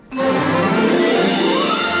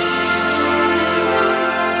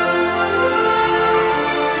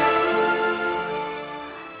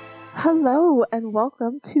and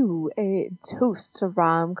welcome to a toast to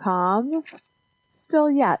rom-coms. Still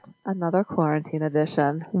yet another quarantine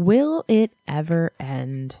edition. Will it ever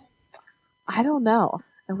end? I don't know.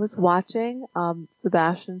 I was watching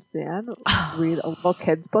Sebastian Stan read a little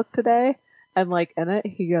kid's book today, and like in it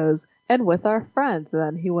he goes, and with our friends, and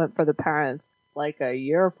then he went for the parents like a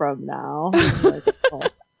year from now. Like, oh,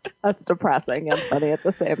 that's depressing and funny at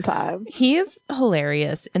the same time. He is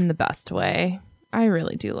hilarious in the best way. I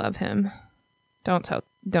really do love him. Don't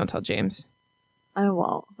tell James. I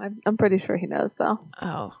won't. I'm pretty sure he knows though.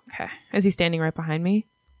 Oh, okay. Is he standing right behind me?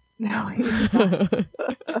 No, he's not.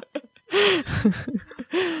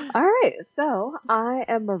 All right, so I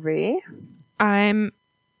am Marie. I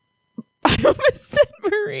almost said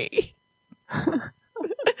Marie.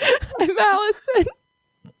 I'm Allison.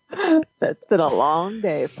 It's been a long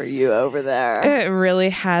day for you over there. It really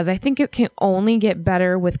has. I think it can only get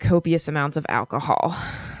better with copious amounts of alcohol.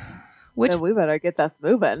 Which Then we better get this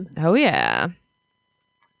moving. Oh yeah.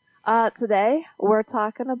 Today we're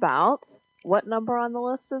talking about, what number on the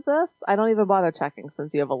list is this? I don't even bother checking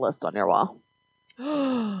since you have a list on your wall.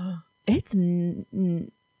 It's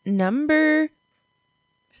number.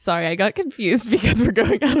 Sorry, I got confused because we're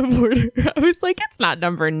going out of order. I was like, it's not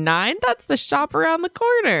number 9. That's the shop around the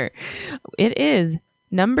corner. It is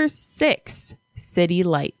number 6, City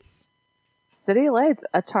Lights. City Lights,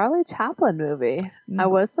 a Charlie Chaplin movie. I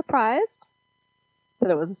was surprised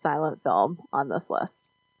that it was a silent film on this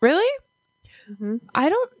list. Really? Mm-hmm. I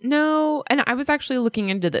don't know. And I was actually looking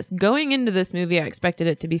into this. Going into this movie, I expected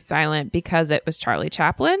it to be silent because it was Charlie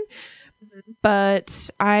Chaplin. Mm-hmm.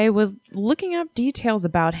 But I was looking up details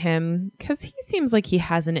about him because he seems like he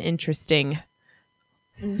has an interesting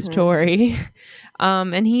story.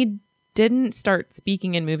 And he didn't start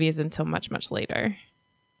speaking in movies until much, much later.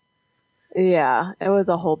 Yeah, it was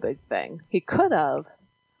a whole big thing. He could have.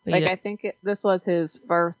 Like, I think this was his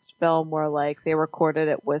first film where, like, they recorded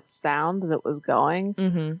it with sound as it was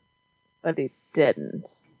going, but he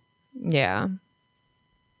didn't. Yeah.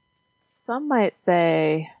 Some might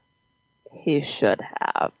say he should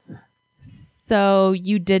have. So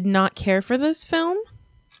you did not care for this film?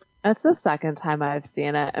 That's the second time I've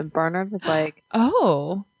seen it, and Bernard was like,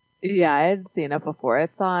 oh. Yeah, I had seen it before.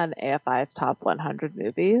 It's on AFI's Top 100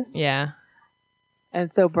 Movies. Yeah.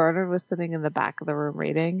 And so Bernard was sitting in the back of the room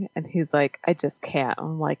reading, and he's like, I just can't.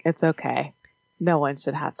 I'm like, it's okay. No one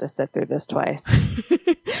should have to sit through this twice.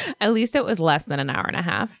 At least it was less than an hour and a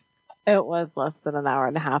half. It was less than an hour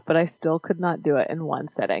and a half, but I still could not do it in one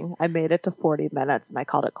sitting. I made it to 40 minutes, and I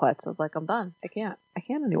called it quits. I was like, I'm done. I can't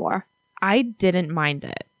anymore. I didn't mind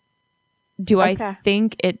it. Do I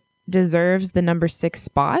think it deserves the number 6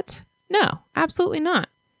 spot? No, absolutely not.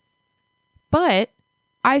 But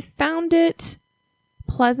I found it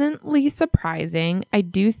pleasantly surprising. I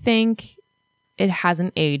do think it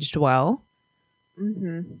hasn't aged well.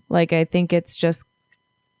 Like, I think it's just,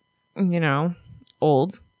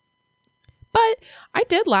 old. But I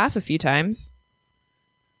did laugh a few times.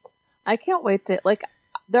 I can't wait to, like,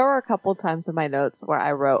 there were a couple times in my notes where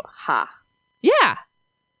I wrote, ha. Yeah.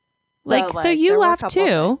 So you laughed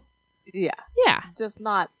too. Yeah. Yeah. Just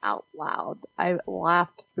not out loud. I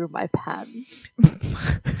laughed through my pen.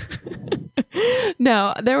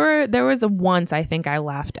 No, there was once I think I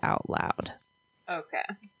laughed out loud. Okay.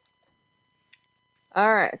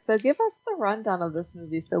 All right. So give us the rundown of this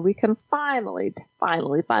movie so we can finally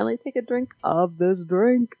take a drink of this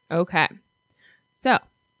drink. Okay. So,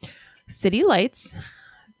 City Lights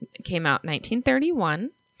came out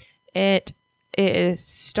 1931. It is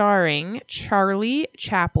starring Charlie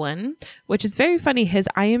Chaplin, which is very funny. His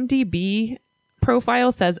IMDb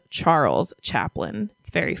profile says Charles Chaplin. It's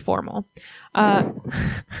very formal. I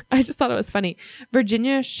just thought it was funny.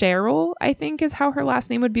 Virginia Sherrill, I think, is how her last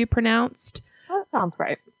name would be pronounced. That sounds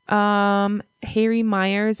right. Harry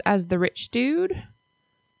Myers as the rich dude.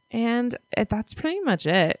 And that's pretty much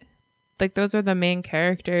it. Like, those are the main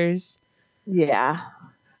characters. Yeah.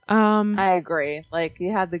 I agree. Like,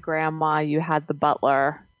 you had the grandma, you had the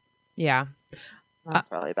butler. Yeah.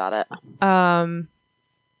 That's really about it.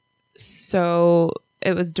 So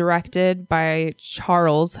it was directed by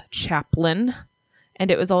Charles Chaplin, and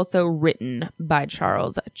it was also written by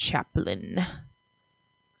Charles Chaplin.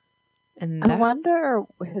 And I wonder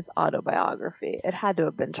his autobiography. It had to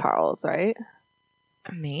have been Charles, right?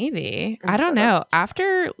 Maybe. I don't know.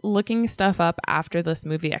 After looking stuff up after this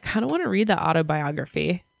movie, I kind of want to read the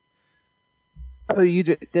autobiography. Oh, you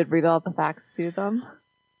did read all the facts to them?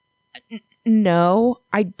 No,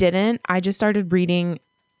 I didn't. I just started reading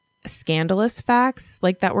scandalous facts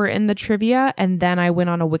like that were in the trivia, and then I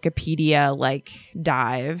went on a Wikipedia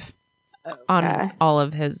dive on all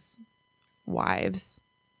of his wives.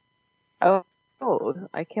 Oh,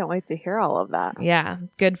 I can't wait to hear all of that. Yeah,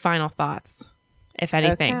 good final thoughts. If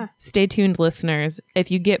anything, Okay. Stay tuned, listeners.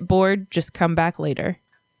 If you get bored, just come back later.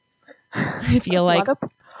 If you like,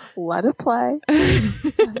 let it play, and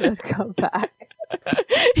then come back.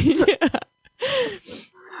 Yeah.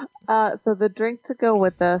 So the drink to go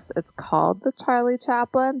with this, it's called the Charlie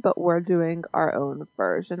Chaplin, but we're doing our own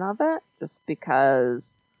version of it just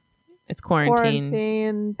because It's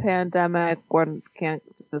quarantine. pandemic, we can't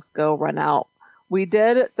just go run out. We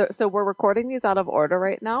did, so we're recording these out of order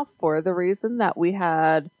right now for the reason that we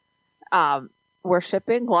had, we're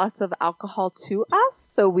shipping lots of alcohol to us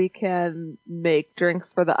so we can make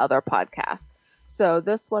drinks for the other podcast. So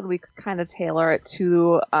this one we could kind of tailor it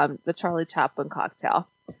to the Charlie Chaplin cocktail.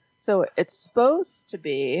 So it's supposed to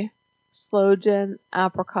be sloe gin,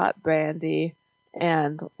 apricot brandy,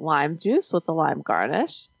 and lime juice with a lime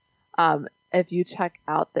garnish. If you check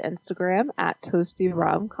out the Instagram at Toasty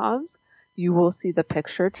Romcoms, you will see the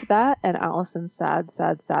picture to that and Allison's sad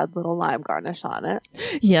little lime garnish on it.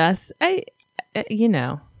 Yes, it's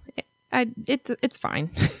fine.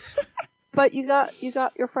 But you got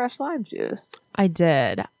your fresh lime juice. I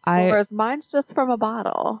did. Whereas mine's just from a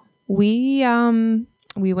bottle. We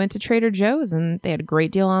went to Trader Joe's and they had a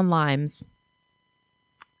great deal on limes.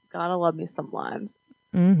 Gotta love me some limes.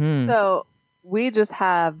 Mm-hmm. So we just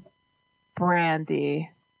have brandy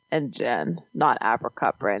and gin, not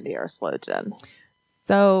apricot brandy or sloe gin.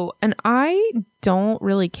 So, and I don't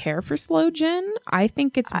really care for sloe gin. I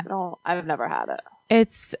think I've never had it.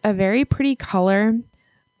 It's a very pretty color,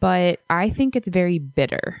 but I think it's very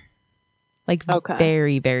bitter. Like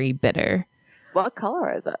very, very bitter. What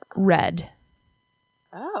color is it? Red.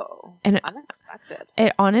 Oh, and unexpected.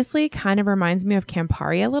 It honestly kind of reminds me of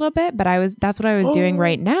Campari a little bit, but that's what I was doing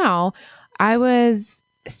right now. I was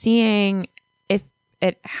seeing if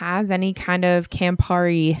it has any kind of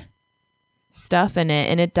Campari stuff in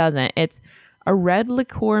it, and it doesn't. It's a red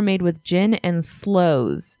liqueur made with gin and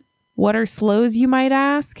sloes. What are sloes, you might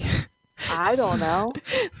ask? I don't know.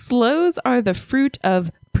 Sloes are the fruit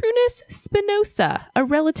of Prunus spinosa, a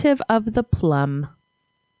relative of the plum.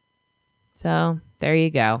 So, there you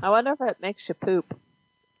go. I wonder if it makes you poop.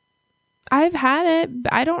 I've had it.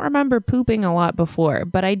 I don't remember pooping a lot before,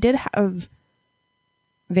 but I did have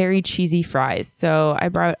very cheesy fries. So I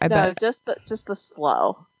bet just the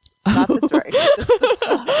slow. Not the drink, just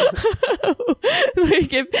the slow.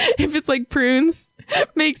 Like if it's like prunes,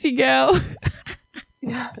 makes you go.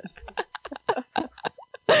 Yes.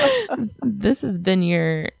 This has been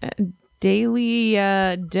your daily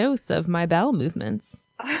dose of my bowel movements.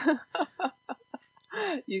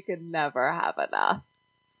 You can never have enough.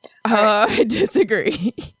 I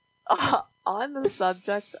disagree. On the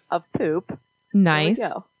subject of poop. Nice. Here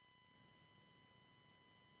we go.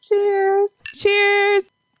 Cheers. Cheers.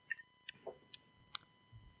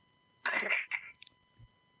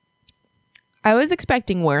 I was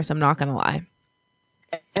expecting worse, I'm not gonna lie.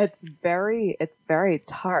 It's very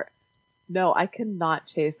tart. No, I cannot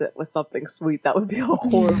chase it with something sweet. That would be a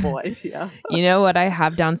horrible idea. You know what I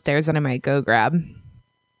have downstairs that I might go grab?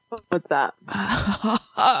 What's that?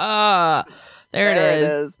 There it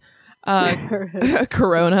is.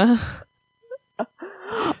 Corona.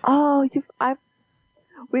 Oh,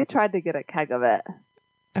 we tried to get a keg of it.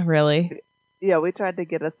 Really? Yeah, we tried to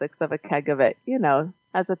get a 6 of a keg of it,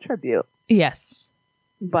 as a tribute. Yes.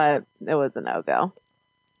 But it was a no-go.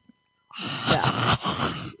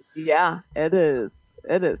 Yeah. Yeah, it is.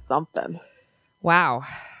 It is something. Wow.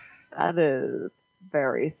 That is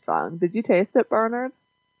very strong. Did you taste it, Bernard?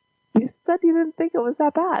 You said you didn't think it was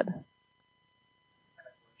that bad.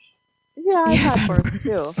 Yeah, I've had worse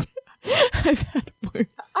too. I've had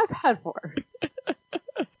worse. I've had worse.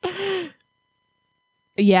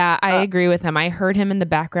 Yeah, I agree with him. I heard him in the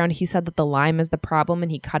background. He said that the lime is the problem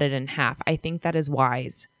and he cut it in half. I think that is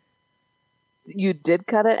wise. You did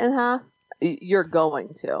cut it in half? You're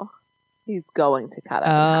going to. He's going to cut it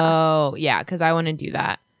in half. Oh, yeah, because I want to do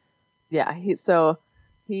that. Yeah,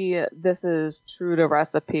 this is true to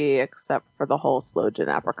recipe except for the whole sloe gin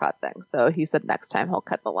apricot thing. So he said next time he'll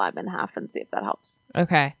cut the lime in half and see if that helps.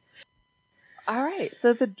 Okay. All right,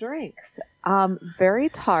 so the drinks. Very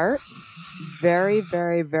tart. Very,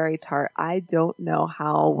 very, very tart. I don't know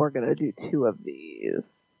how we're going to do 2 of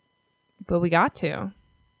these. But we got to.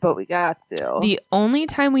 The only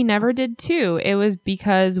time we never did 2, it was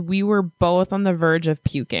because we were both on the verge of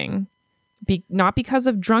puking. Not because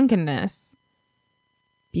of drunkenness.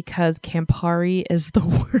 Because Campari is the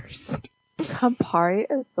worst. Campari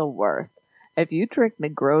is the worst. If you drink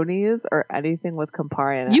Negronis or anything with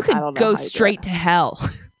Campari in it, you can I don't know go how you straight to hell.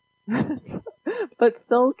 But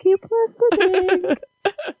still keep listening.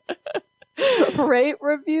 Rate,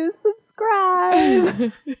 review,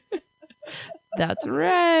 subscribe. That's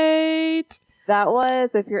right. That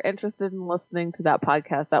was, if you're interested in listening to that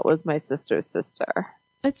podcast, that was my sister's sister.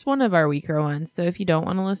 It's one of our weaker ones, so if you don't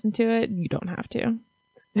want to listen to it, you don't have to.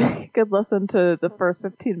 You could listen to the first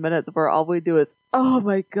 15 minutes where all we do is, oh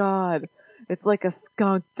my God, it's like a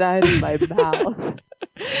skunk died in my mouth.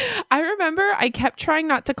 I remember I kept trying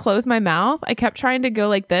not to close my mouth. I kept trying to go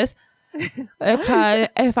like this.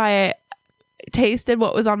 If I tasted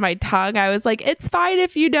what was on my tongue, I was like, it's fine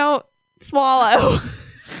if you don't swallow.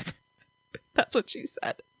 That's what she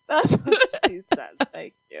said. That's what she said.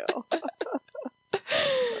 Thank you.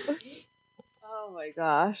 Oh my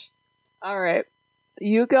gosh. All right.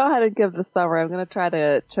 You go ahead and give the summary. I'm going to try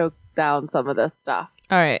to choke down some of this stuff.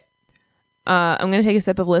 All right. I'm going to take a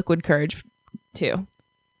sip of liquid courage, too.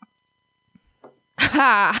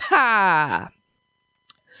 Ha ha!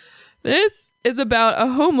 This is about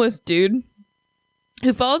a homeless dude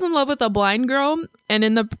who falls in love with a blind girl,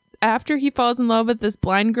 and after he falls in love with this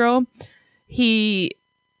blind girl, he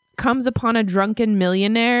comes upon a drunken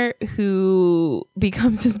millionaire who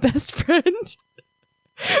becomes his best friend.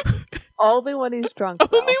 Only when he's drunk.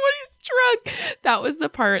 Only when he's drunk. That was the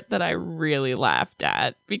part that I really laughed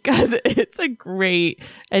at because it's a great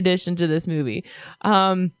addition to this movie.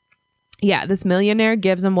 Yeah, this millionaire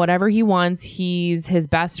gives him whatever he wants. He's his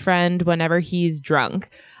best friend whenever he's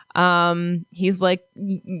drunk. He's like,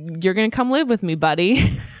 you're going to come live with me,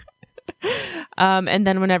 buddy. And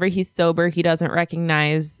then whenever he's sober, he doesn't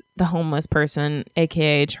recognize the homeless person,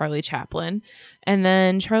 aka Charlie Chaplin. And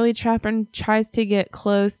then Charlie Chaplin tries to get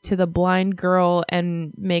close to the blind girl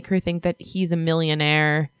and make her think that he's a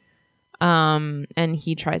millionaire. And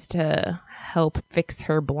he tries to help fix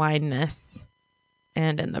her blindness.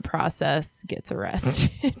 And in the process, gets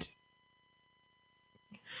arrested.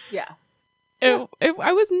 Yes. I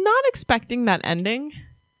was not expecting that ending.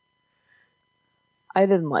 I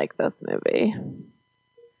didn't like this movie.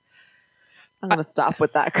 I'm going to stop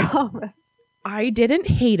with that comment. I didn't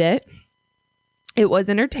hate it. It was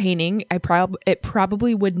entertaining. It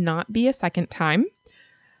probably would not be a second time.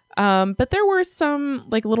 But there were some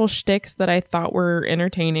like little shticks that I thought were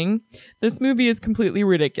entertaining. This movie is completely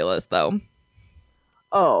ridiculous, though.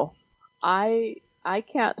 Oh, I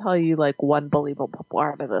can't tell you like one believable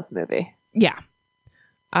part of this movie. Yeah.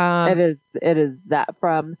 It is that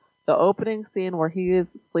from the opening scene where he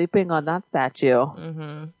is sleeping on that statue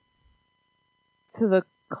to the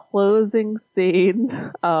closing scene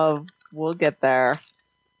of we'll get there.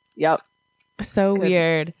 Yep. So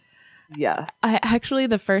weird. Yes.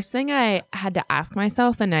 The first thing I had to ask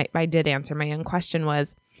myself, and I did answer my own question,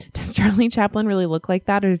 was, does Charlie Chaplin really look like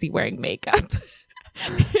that, or is he wearing makeup?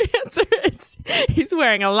 The answer is he's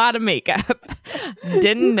wearing a lot of makeup.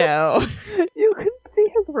 Didn't know. You can see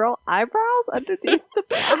his real eyebrows underneath the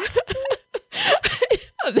back. I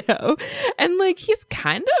don't know. And like he's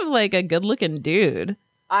kind of like a good looking dude.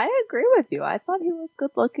 I agree with you. I thought he was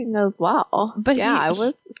good looking as well. But yeah, I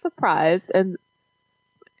was surprised.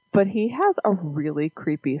 But he has a really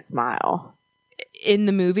creepy smile. In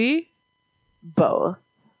the movie? Both.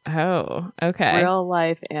 Oh, okay. Real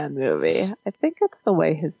life and movie. I think it's the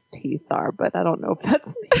way his teeth are, but I don't know if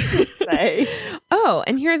that's me to say. Oh,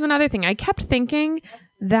 and here's another thing. I kept thinking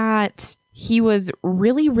that he was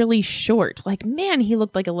really, really short. Like, man, he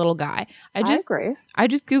looked like a little guy. I agree. I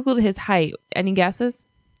just Googled his height. Any guesses?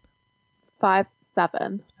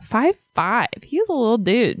 5'7". 5'5". He's a little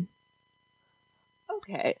dude.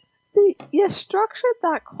 Okay. See, you structured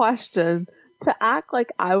that question to act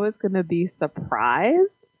like I was going to be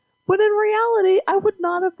surprised, but in reality, I would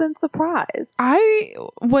not have been surprised. I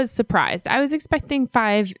was surprised. I was expecting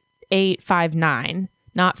 5'8", 5'9",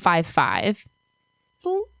 not 5'5". It's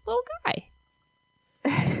a little guy.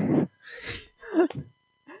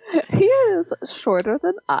 He is shorter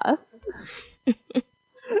than us, but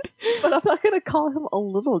I'm not going to call him a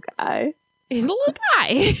little guy. He's a little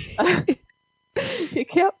guy. You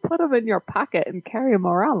can't put him in your pocket and carry him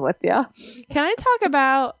around with you. Can I talk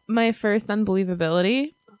about my first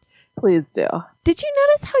unbelievability? Please do. Did you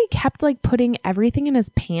notice how he kept like putting everything in his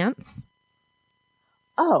pants?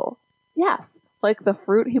 Oh, yes. Like the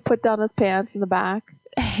fruit he put down his pants in the back.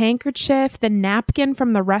 A handkerchief, the napkin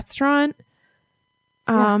from the restaurant.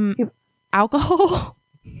 Alcohol.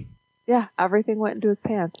 Yeah, everything went into his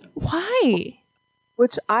pants. Why?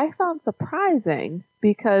 Which I found surprising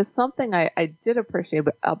because something I did appreciate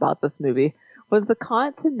about this movie was the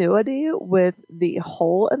continuity with the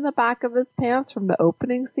hole in the back of his pants from the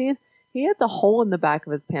opening scene. He had the hole in the back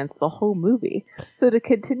of his pants the whole movie. So to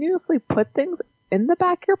continuously put things in the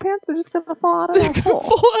back of your pants? They're just gonna fall out of They're that gonna hole.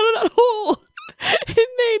 fall out of that hole. It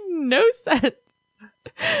made no sense.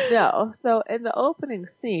 No. So in the opening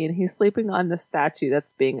scene, he's sleeping on the statue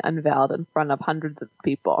that's being unveiled in front of hundreds of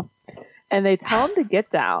people. And they tell him to get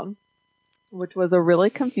down, which was a really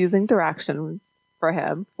confusing direction for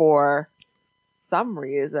him for some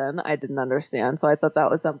reason I didn't understand. So I thought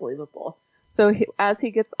that was unbelievable. So as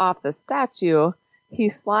he gets off the statue, he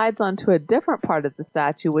slides onto a different part of the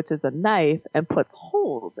statue, which is a knife, and puts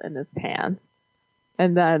holes in his pants,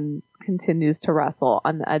 and then continues to wrestle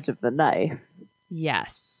on the edge of the knife.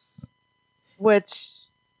 Yes. Which...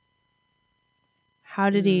 How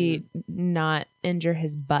did he not injure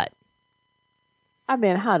his butt? I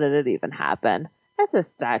mean, how did it even happen? It's a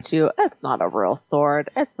statue. It's not a real sword.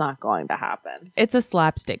 It's not going to happen. It's a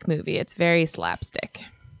slapstick movie. It's very slapstick.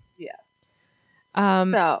 Yes.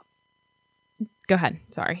 So go ahead.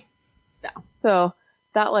 Sorry. No. So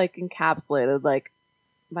that like encapsulated like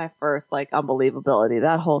my first like unbelievability,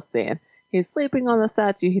 that whole scene. He's sleeping on the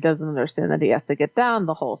statue. He doesn't understand that he has to get down.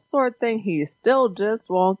 The whole sword thing. He still just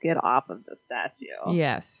won't get off of the statue.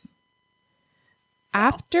 Yes.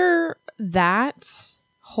 After that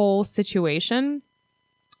whole situation,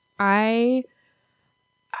 I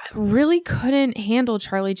really couldn't handle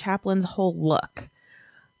Charlie Chaplin's whole look.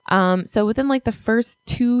 So within like the first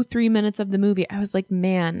 2-3 minutes of the movie, I was like,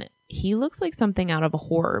 man, he looks like something out of a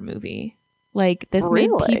horror movie. Like this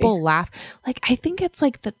made people laugh. Like I think it's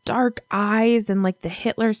like the dark eyes and like the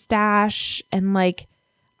Hitler stash and like,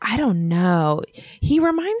 I don't know. He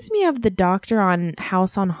reminds me of the doctor on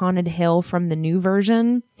House on Haunted Hill from the new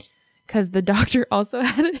version, because the doctor also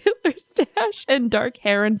had a Hitler stash and dark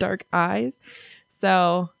hair and dark eyes.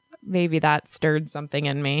 So maybe that stirred something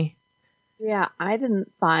in me. Yeah, I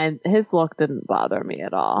didn't find his look didn't bother me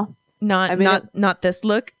at all. Not this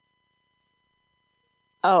look.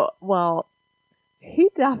 Oh, well, he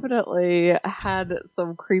definitely had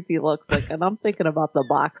some creepy looks. Like, and I'm thinking about the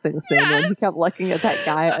boxing scene when he kept looking at that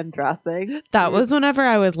guy undressing. That was whenever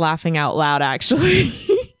I was laughing out loud, actually.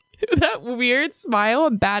 That weird smile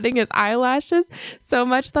and batting his eyelashes so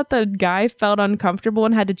much that the guy felt uncomfortable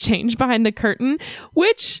and had to change behind the curtain,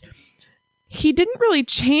 which he didn't really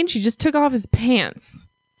change. He just took off his pants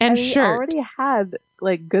and shirt. He already had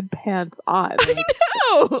like good pants on. I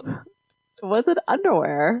know. It wasn't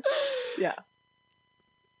underwear. Yeah.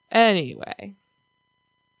 Anyway.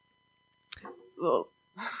 Oh.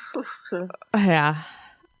 Yeah.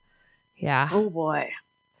 Yeah. Oh boy.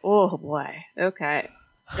 Oh boy. Okay.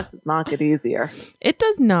 It does not get easier. It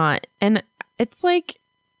does not. And it's like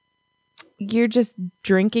you're just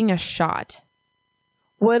drinking a shot.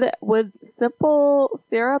 Would simple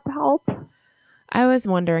syrup help? I was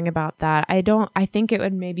wondering about that. I think it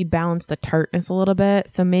would maybe balance the tartness a little bit.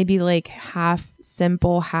 So maybe like half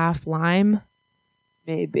simple, half lime.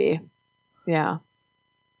 Maybe. Yeah.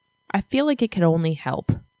 I feel like it could only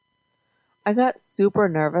help. I got super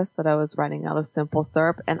nervous that I was running out of simple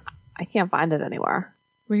syrup and I can't find it anywhere.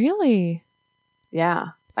 Really? Yeah.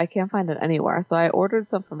 I can't find it anywhere. So I ordered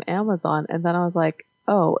some from Amazon and then I was like,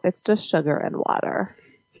 oh, it's just sugar and water.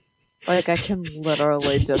 Like I can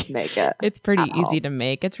literally just make it. It's pretty easy to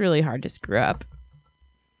make. It's really hard to screw up.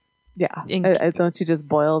 Yeah. Don't you just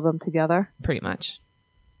boil them together? Pretty much.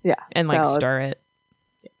 Yeah. And like stir it.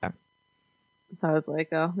 Yeah. So I was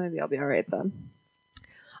like, oh, maybe I'll be all right then.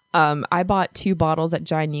 I bought 2 bottles at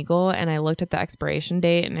Giant Eagle and I looked at the expiration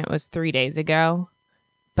date and it was 3 days ago.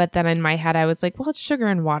 But then in my head, I was like, well, it's sugar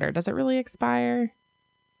and water. Does it really expire?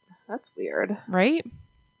 That's weird. Right?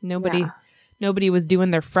 Nobody was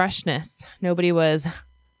doing their freshness. Nobody was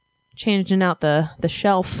changing out the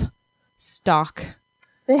shelf stock.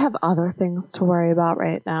 They have other things to worry about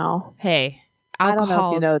right now. Hey, I don't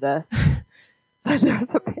know if you know this, but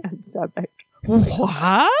there's a pandemic.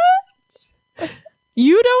 What?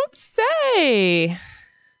 You don't say.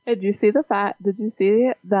 Did you see Did you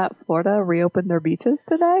see that Florida reopened their beaches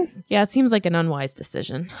today? Yeah, it seems like an unwise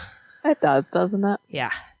decision. It does, doesn't it?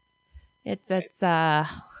 Yeah. It's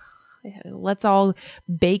let's all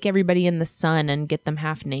bake everybody in the sun and get them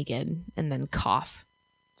half naked and then cough.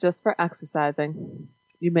 Just for exercising.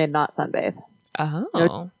 You may not sunbathe.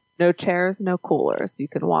 Oh. No chairs, no coolers. You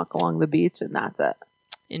can walk along the beach and that's it.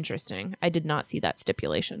 Interesting. I did not see that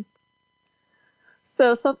stipulation.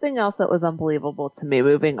 So something else that was unbelievable to me,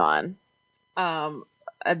 moving on.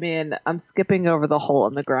 I mean, I'm skipping over the hole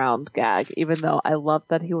in the ground gag, even though I love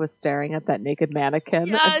that he was staring at that naked mannequin.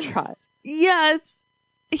 Yes. Yes.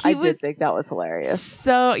 I did think that was hilarious.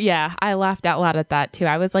 So yeah, I laughed out loud at that too.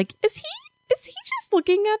 I was like, is he just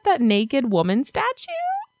looking at that naked woman statue?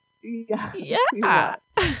 Yeah. Yeah.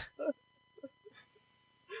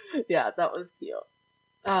 Yeah, that was cute.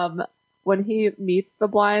 When he meets the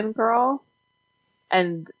blind girl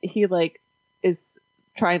and he like is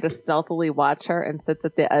trying to stealthily watch her and sits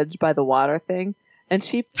at the edge by the water thing, and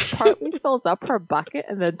she partly fills up her bucket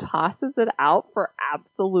and then tosses it out for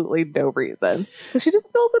absolutely no reason because she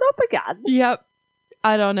just fills it up again. Yep.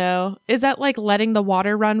 I don't know. Is that like letting the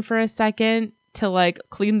water run for a second to like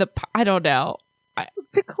clean the I don't know.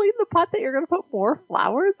 To clean the pot that you're going to put more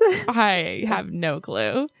flowers in? I have no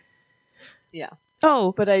clue. Yeah.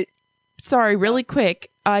 Oh, But sorry, really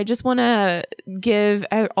quick. I just want to give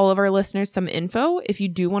all of our listeners some info. If you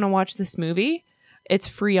do want to watch this movie, it's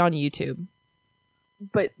free on YouTube.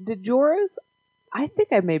 But did yours? I think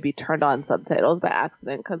I maybe turned on subtitles by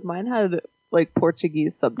accident because mine had like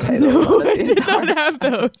Portuguese subtitles. No, on I it the did entire not have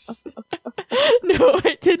time. those. No,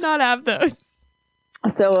 I did not have those.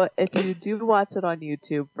 So if you do watch it on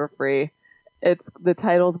YouTube for free, the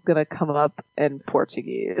title's gonna come up in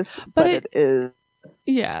Portuguese, but it is.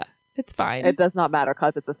 Yeah, it's fine. It does not matter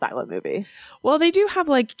because it's a silent movie. Well, they do have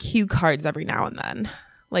like cue cards every now and then.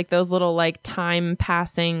 Like those little like time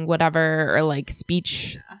passing whatever or like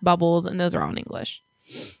speech bubbles, and those are all in English.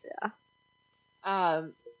 Yeah.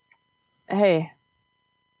 Hey,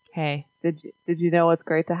 did you know what's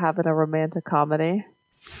great to have in a romantic comedy?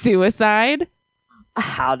 Suicide?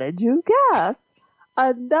 How did you guess?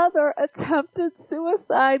 Another attempted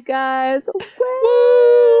suicide, guys.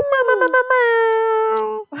 Woo!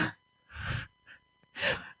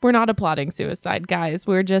 We're not applauding suicide, guys.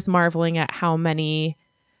 We're just marveling at how many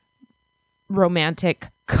romantic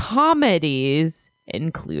comedies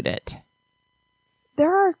include it.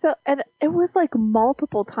 There are and it was like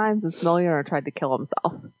multiple times this millionaire tried to kill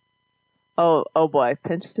himself. Oh boy,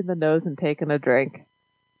 pinched in the nose and taken a drink.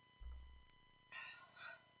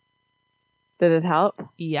 Did it help?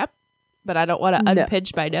 Yep. But I don't want to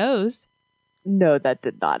unpinch my nose. No, that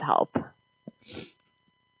did not help.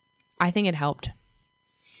 I think it helped.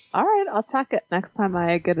 All right, I'll check it next time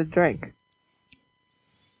I get a drink.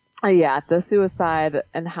 Yeah, the suicide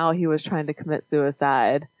and how he was trying to commit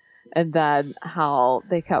suicide, and then how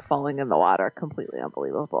they kept falling in the water. Completely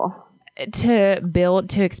unbelievable.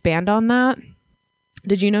 To expand on that,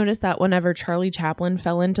 did you notice that whenever Charlie Chaplin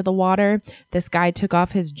fell into the water, this guy took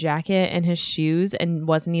off his jacket and his shoes and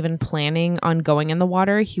wasn't even planning on going in the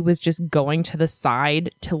water? He was just going to the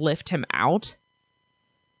side to lift him out.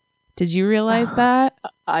 Did you realize that?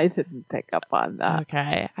 I didn't pick up on that.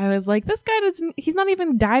 Okay. I was like, this guy he's not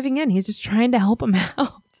even diving in. He's just trying to help him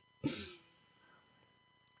out.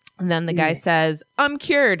 And then the guy says, I'm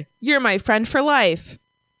cured. You're my friend for life.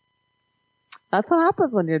 That's what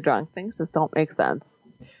happens when you're drunk. Things just don't make sense.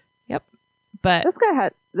 Yep. But this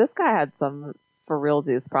guy had some for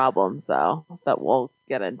realsies problems though that we'll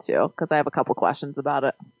get into because I have a couple questions about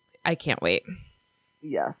it. I can't wait.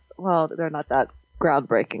 Yes. Well, they're not that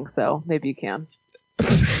groundbreaking, so maybe you can.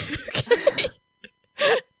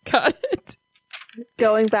 Got it.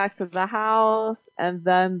 Going back to the house, and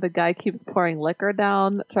then the guy keeps pouring liquor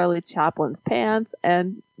down Charlie Chaplin's pants,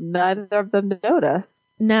 and neither of them notice.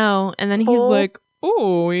 No, and then he's like,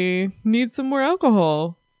 oh, we need some more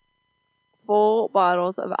alcohol. Full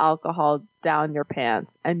bottles of alcohol down your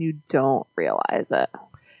pants, and you don't realize it.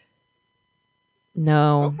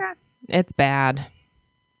 No, Okay. It's bad.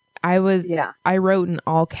 I wrote in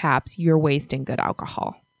all caps, you're wasting good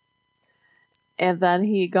alcohol. And then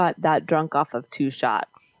he got that drunk off of 2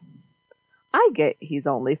 shots. I get he's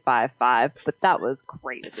only 5'5", but that was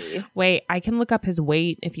crazy. Wait, I can look up his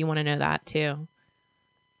weight if you want to know that too.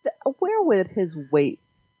 Where would his weight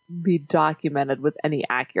be documented with any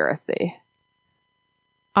accuracy?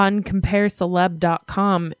 On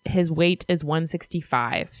compareceleb.com, his weight is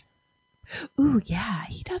 165. Ooh, yeah,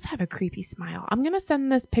 he does have a creepy smile. I'm going to send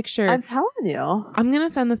this picture. I'm telling you. I'm going to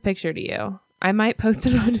send this picture to you. I might post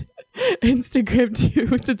it on Instagram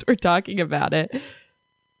too, since we're talking about it.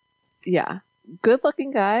 Yeah. Good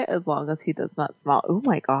looking guy as long as he does not smile. Oh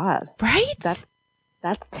my God. Right?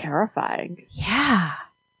 That's terrifying. Yeah.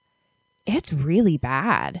 It's really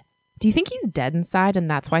bad. Do you think he's dead inside and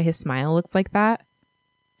that's why his smile looks like that?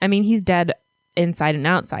 I mean, he's dead inside and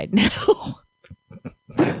outside now.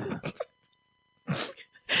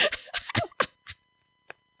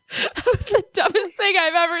 That was the dumbest thing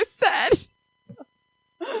I've ever said.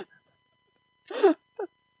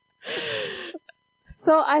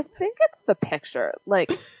 So I think it's the picture.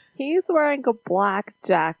 Like, he's wearing a black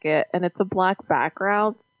jacket and it's a black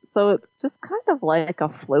background. So it's just kind of like a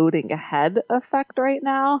floating head effect right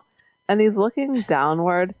now. And he's looking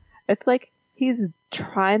downward. It's like he's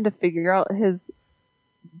trying to figure out his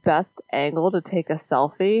best angle to take a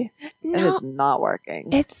selfie, and No, it's not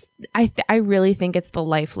working. I really think it's the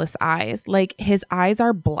lifeless eyes. Like, his eyes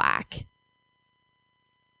are black.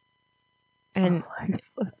 And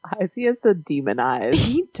Lifeless eyes. He has the demon eyes.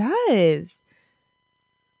 he does.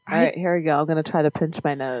 All right, here we go. I'm going to try to pinch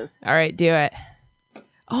my nose. All right, do it.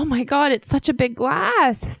 Oh my God, it's such a big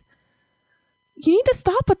glass. You need to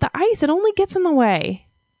stop with the ice. It only gets in the way.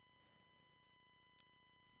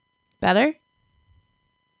 Better?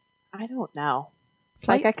 I don't know.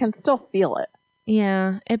 Slight? Like, I can still feel it.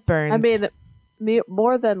 Yeah, it burns. I mean,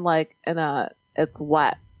 more than like it's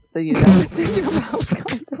wet, so you know it's in your mouth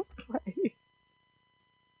kind of way.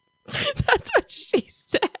 That's what she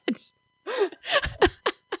said.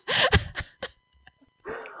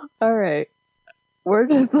 All right. We're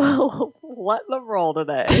just letting them roll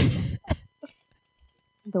today.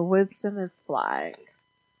 The wisdom is flying.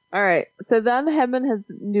 All right. So then him and his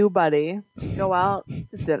new buddy go out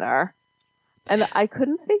to dinner. And I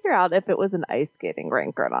couldn't figure out if it was an ice skating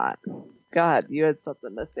rink or not. God, you had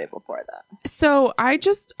something to say before that. So I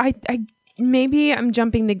maybe I'm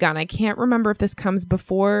jumping the gun. I can't remember if this comes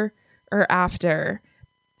before or after.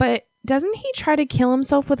 But doesn't he try to kill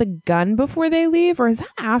himself with a gun before they leave? Or is that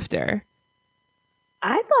after?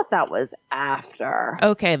 I thought that was after.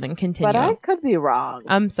 Okay, then continue. But I could be wrong.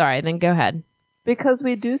 I'm sorry, then go ahead. Because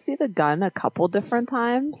we do see the gun a couple different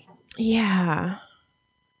times. Yeah.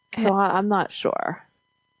 So I'm not sure.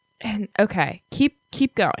 And okay, keep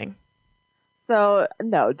going. So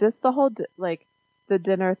no, just the whole the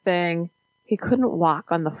dinner thing. He couldn't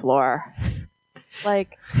walk on the floor.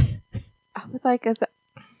 Like, I was like,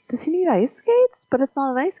 does he need ice skates? But it's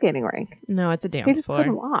not an ice skating rink. No, it's a dance He just floor.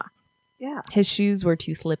 couldn't walk. Yeah. His shoes were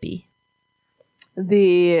too slippy.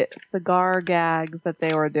 The cigar gags that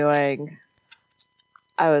they were doing,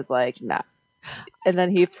 I was like, no. And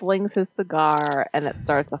then he flings his cigar and it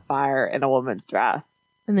starts a fire in a woman's dress.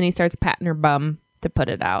 And then he starts patting her bum to put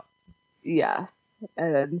it out. Yes.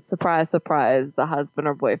 And then, surprise, surprise, the husband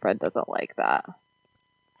or boyfriend doesn't like that.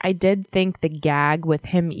 I did think the gag with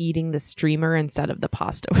him eating the streamer instead of the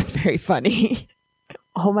pasta was very funny.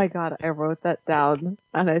 Oh my God, I wrote that down.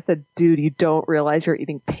 And I said, dude, you don't realize you're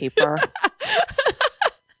eating paper.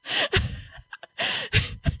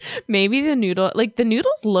 Maybe the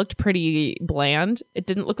noodles looked pretty bland. It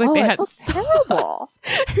didn't look like they had sauce. Terrible.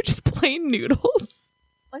 They're just plain noodles.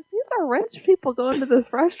 Like, these are rich people going to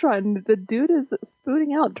this restaurant and the dude is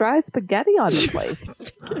spooning out dry spaghetti on his plate.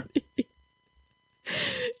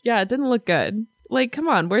 Yeah, it didn't look good. Like, come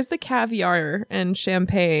on, where's the caviar and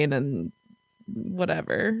champagne and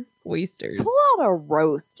whatever, oysters? Pull out a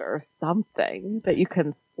roast or something that you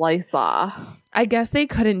can slice off. I guess they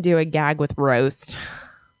couldn't do a gag with roast.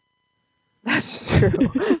 That's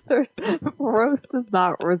true. Roast does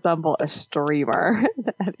not resemble a streamer in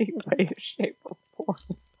any way, shape, or form.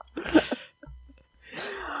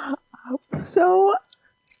 So,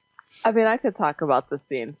 I mean, I could talk about the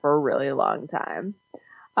scene for a really long time.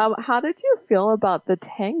 How did you feel about the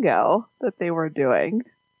tango that they were doing?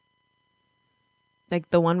 Like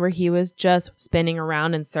the one where he was just spinning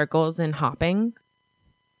around in circles and hopping?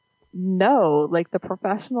 No, like the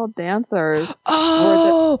professional dancers.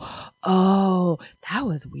 Oh, that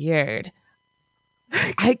was weird.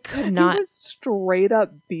 I could not. He was straight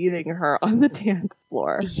up beating her on the dance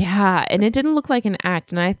floor. Yeah, and it didn't look like an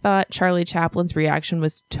act, and I thought Charlie Chaplin's reaction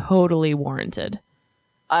was totally warranted.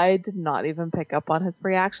 I did not even pick up on his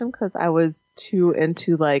reaction because I was too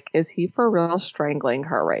into like, is he for real strangling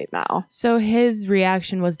her right now? So his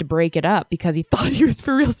reaction was to break it up because he thought he was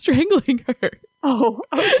for real strangling her. Oh,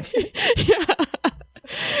 okay. Yeah.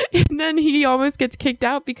 And then he almost gets kicked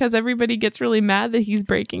out because everybody gets really mad that he's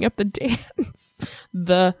breaking up the dance.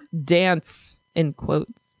 The dance, in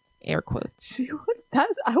quotes, air quotes. I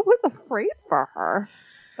was afraid for her.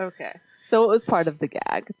 Okay. So it was part of the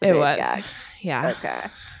gag. It was. Gag. Yeah. Okay.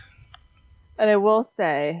 And I will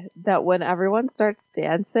say that when everyone starts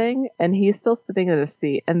dancing and he's still sitting in a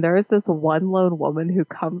seat and there's this one lone woman who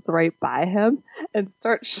comes right by him and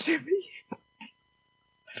starts shimmying.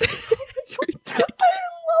 It's ridiculous. I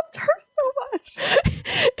loved her so much.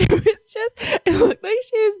 It looked like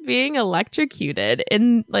she was being electrocuted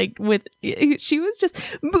and she was just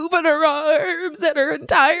moving her arms and her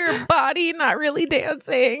entire body, not really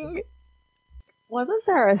dancing. Wasn't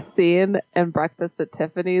there a scene in Breakfast at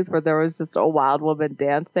Tiffany's where there was just a wild woman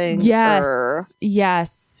dancing? Yes.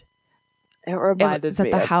 Yes. It reminded me of that. It was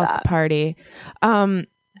at the house party.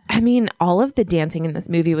 I mean, all of the dancing in this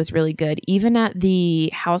movie was really good. Even at the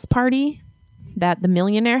house party that the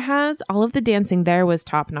millionaire has, all of the dancing there was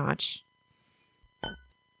top notch.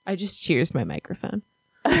 I just cheers my microphone.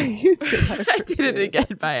 You did. I did it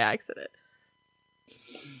again by accident.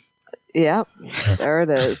 Yep, there it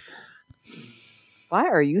is. Why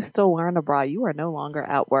are you still wearing a bra? You are no longer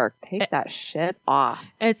at work. Take that shit off.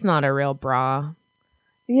 It's not a real bra.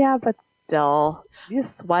 Yeah, but still, you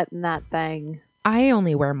sweat in that thing. I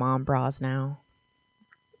only wear mom bras now.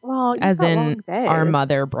 Well, as in our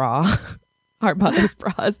mother bra. Our mother's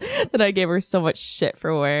bras that I gave her so much shit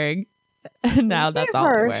for wearing. And now that's all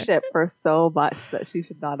I wear. Shit for so much that she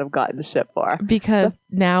should not have gotten shit for. Because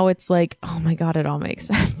now it's like, oh my God, it all makes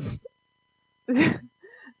sense.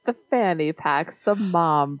 The fanny packs, the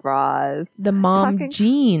mom bras, the mom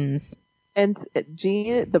jeans, and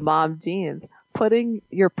the mom jeans, putting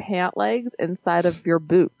your pant legs inside of your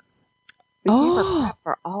boots. We gave her crap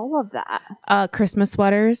for all of that. Christmas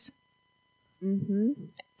sweaters. Mm-hmm.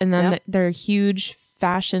 And then they're a huge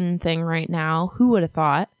fashion thing right now. Who would have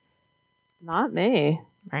thought? Not me.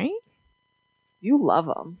 Right? You love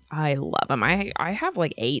them. I love them. I have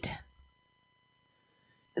like 8.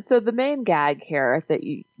 So the main gag here that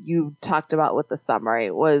you talked about with the summary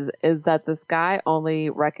is that this guy only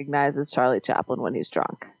recognizes Charlie Chaplin when he's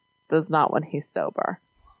drunk, does not when he's sober.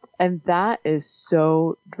 And that is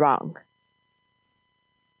so drunk.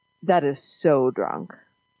 That is so drunk.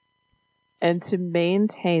 And to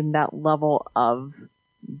maintain that level of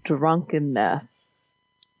drunkenness,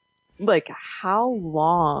 like how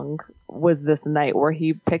long was this night where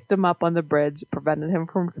he picked him up on the bridge, prevented him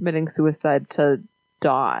from committing suicide to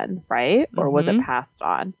dawn, right? Or was it past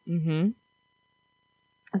dawn?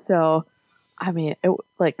 Mm-hmm. So, I mean, it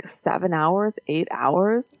like 7 hours, 8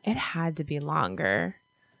 hours. It had to be longer.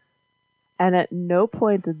 And at no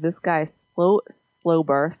point did this guy sober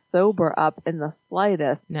up in the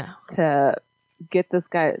slightest to get this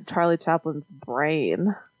guy, Charlie Chaplin's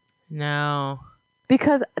brain. No.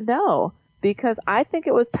 Because I think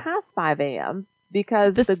it was past 5 a.m.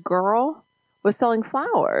 because the girl was selling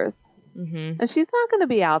flowers. Mm-hmm. And she's not going to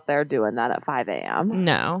be out there doing that at 5 a.m.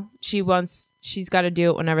 No. She's got to do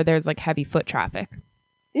it whenever there's like heavy foot traffic.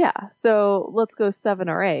 Yeah. So let's go 7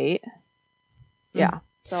 or 8. Yeah.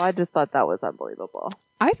 So I just thought that was unbelievable.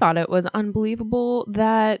 I thought it was unbelievable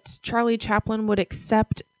that Charlie Chaplin would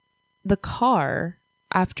accept the car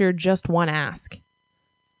after just one ask.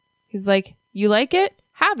 He's like, you like it?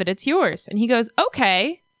 Have it. It's yours. And he goes,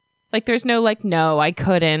 okay. Like, there's no like, no, I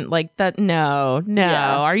couldn't. Like that. No.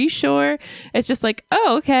 Yeah. Are you sure? It's just like,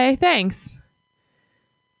 oh, okay. Thanks.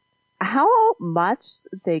 How much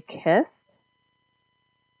they kissed?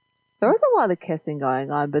 There was a lot of kissing going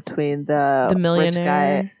on between the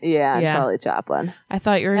millionaire rich guy, and Charlie Chaplin. I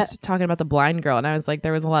thought you were talking about the blind girl, and I was like,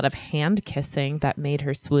 there was a lot of hand kissing that made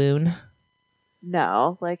her swoon.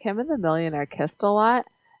 No, like him and the millionaire kissed a lot,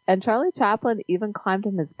 and Charlie Chaplin even climbed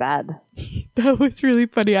in his bed. That was really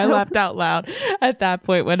funny. I laughed out loud at that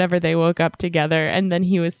point whenever they woke up together, and then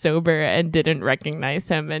he was sober and didn't recognize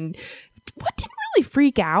him. And what didn't really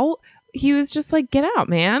freak out? He was just like, get out,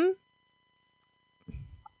 man.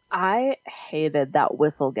 I hated that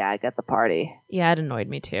whistle gag at the party. Yeah, it annoyed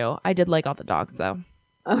me too. I did like all the dogs though.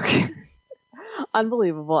 Okay.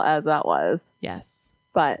 Unbelievable as that was. Yes.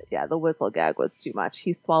 But yeah, the whistle gag was too much.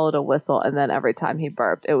 He swallowed a whistle and then every time he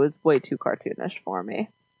burped, it was way too cartoonish for me.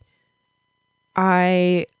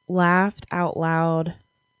 I laughed out loud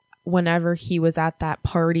whenever he was at that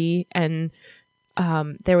party and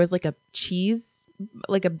there was like a cheese,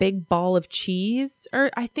 like a big ball of cheese,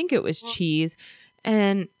 or I think it was cheese.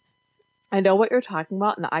 And I know what you're talking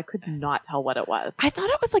about, and I could not tell what it was. I thought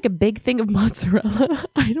it was like a big thing of mozzarella.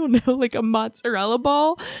 I don't know, like a mozzarella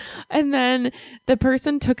ball. And then the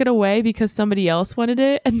person took it away because somebody else wanted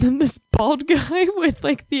it. And then this bald guy with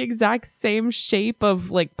like the exact same shape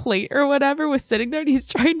of like plate or whatever was sitting there and he's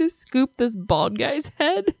trying to scoop this bald guy's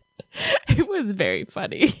head. It was very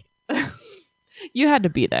funny. You had to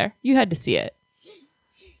be there. You had to see it.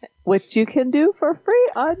 Which you can do for free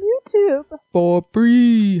on YouTube. For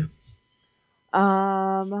free.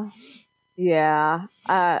 Yeah.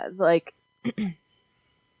 Like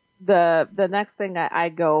the next thing I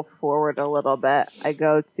go forward a little bit, I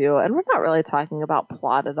go to, and we're not really talking about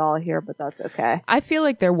plot at all here, but that's okay. I feel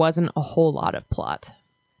like there wasn't a whole lot of plot.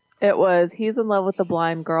 It was, he's in love with the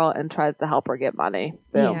blind girl and tries to help her get money.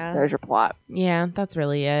 Boom. Yeah. There's your plot. Yeah, that's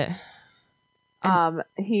really it.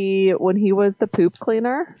 When he was the poop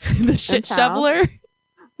cleaner. The shit shoveler.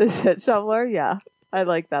 The shit shoveler, yeah. I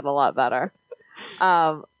like that a lot better.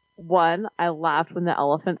 One, I laughed when the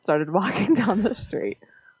elephant started walking down the street.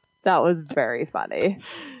 That was very funny.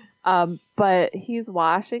 But he's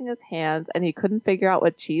washing his hands and he couldn't figure out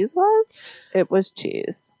what cheese was. It was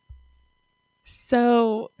cheese.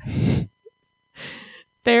 So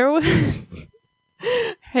there was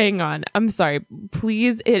Hang on. I'm sorry.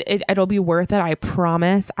 Please, it'll be worth it. I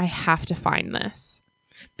promise. I have to find this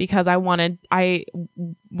because I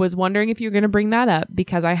was wondering if you're going to bring that up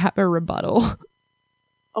because I have a rebuttal.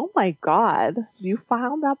 Oh my God. You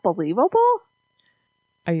found that believable?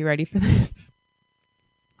 Are you ready for this?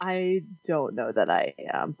 I don't know that I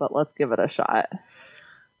am, but let's give it a shot.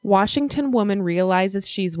 Washington woman realizes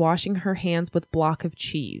she's washing her hands with block of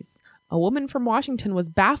cheese. A woman from Washington was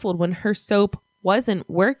baffled when her soap wasn't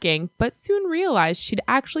working, but soon realized she'd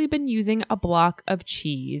actually been using a block of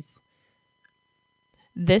cheese.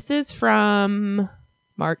 This is from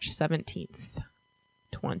March 17th,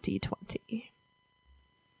 2020.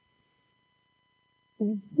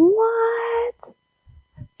 What?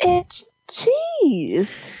 It's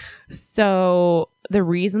cheese. So the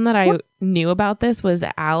reason that I knew about this was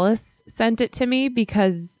Alice sent it to me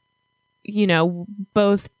because, you know,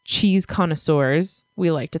 both cheese connoisseurs,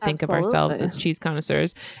 we like to think of ourselves as cheese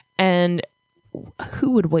connoisseurs, and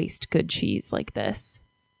who would waste good cheese like this?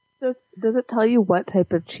 Does it tell you what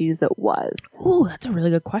type of cheese it was? Ooh, that's a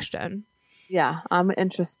really good question. Yeah, I'm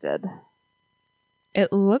interested.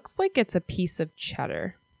 It looks like it's a piece of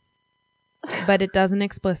cheddar, but it doesn't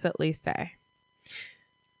explicitly say.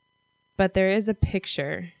 But there is a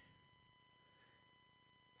picture.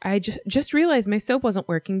 I just realized my soap wasn't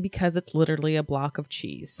working because it's literally a block of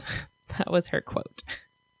cheese. That was her quote.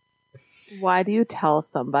 Why do you tell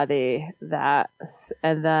somebody that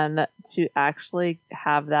and then to actually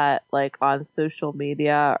have that like on social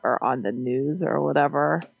media or on the news or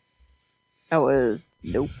whatever? It was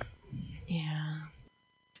nope. Yeah.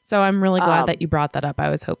 So I'm really glad that you brought that up. I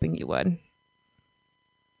was hoping you would.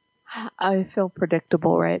 I feel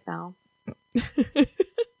predictable right now.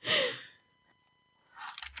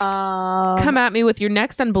 Come at me with your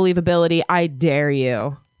next unbelievability. I dare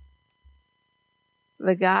you.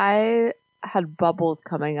 The guy had bubbles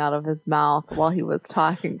coming out of his mouth while he was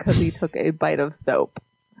talking because he took a bite of soap.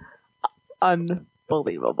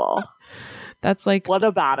 Unbelievable. That's like, what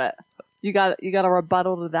about it? You got a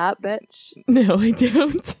rebuttal to that, bitch? No, I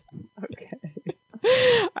don't. Okay.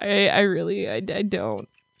 I don't.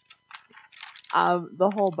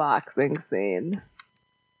 The whole boxing scene.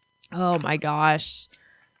 Oh my gosh.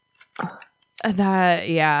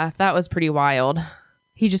 That was pretty wild.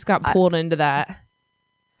 He just got pulled into that.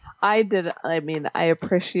 I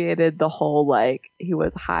appreciated the whole, like, he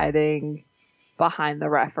was hiding behind the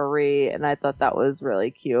referee, and I thought that was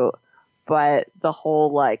really cute. But the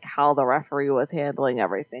whole, like, how the referee was handling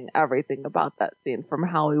everything about that scene, from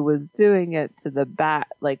how he was doing it to the bat,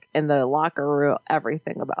 like, in the locker room,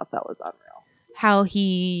 everything about that was unreal. How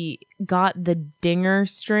he got the dinger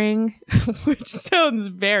string, which sounds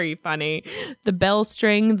very funny. The bell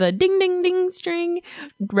string, the ding, ding, ding string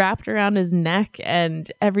wrapped around his neck.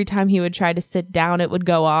 And every time he would try to sit down, it would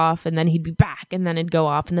go off and then he'd be back and then it'd go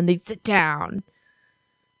off and then they'd sit down.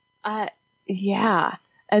 Yeah.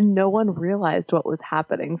 And no one realized what was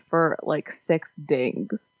happening for like 6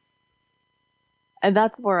 dings. And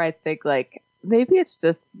that's where I think like, maybe it's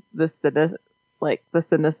just the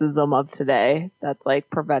cynicism of today that's like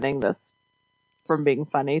preventing this from being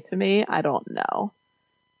funny to me. I don't know,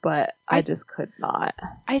 but I just could not.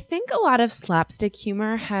 I think a lot of slapstick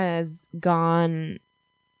humor has gone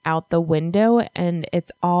out the window and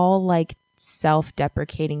it's all like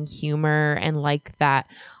self-deprecating humor and like that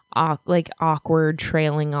like awkward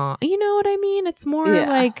trailing off. You know what I mean? It's more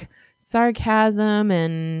like sarcasm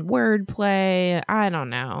and wordplay. I don't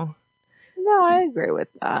know. No, I agree with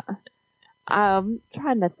that. I'm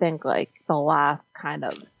trying to think like the last kind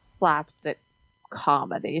of slapstick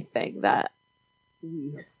comedy thing that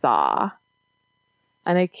we saw.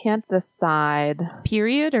 And I can't decide.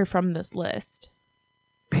 Period or from this list?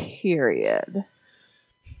 Period.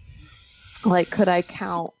 Like, could I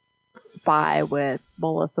count Spy with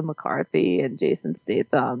Melissa McCarthy and Jason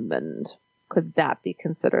Statham? And could that be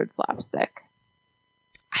considered slapstick?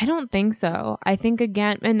 I don't think so. I think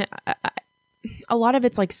again, and a lot of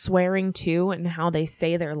it's like swearing too and how they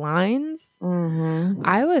say their lines. Mm-hmm.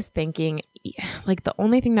 I was thinking like the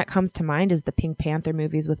only thing that comes to mind is the Pink Panther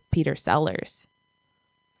movies with Peter Sellers.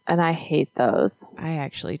 And I hate those. I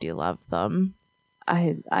actually do love them.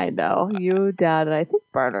 I know. You, Dad, and I think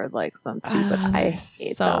Bernard likes them too, but I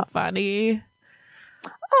hate so them. Funny.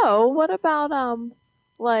 Oh, what about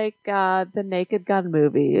the Naked Gun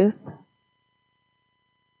movies?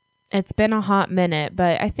 It's been a hot minute,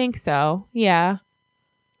 but I think so. Yeah.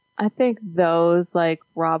 I think those, like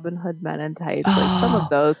Robin Hood Men in Tights, like some of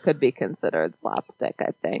those could be considered slapstick,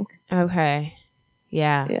 I think. Okay.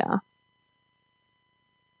 Yeah. Yeah.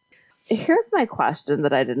 Here's my question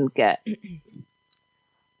that I didn't get.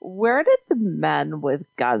 where did the men with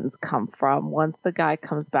guns come from once the guy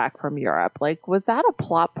comes back from Europe? Like, was that a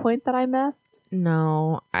plot point that I missed?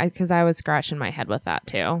 No, because I was scratching my head with that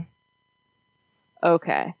too.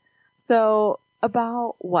 Okay. So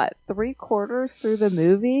about what, 3/4 through the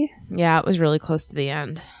movie, Yeah, it was really close to the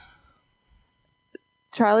end.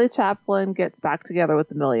 Charlie Chaplin gets back together with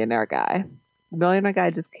the millionaire guy. The millionaire guy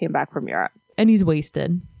just came back from Europe. And he's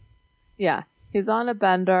wasted. Yeah. He's on a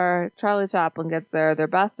bender. Charlie Chaplin gets there. They're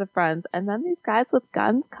best of friends. And then these guys with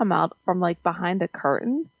guns come out from like behind a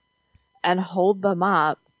curtain and hold them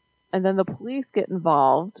up. And then the police get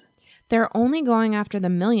involved. They're only going after the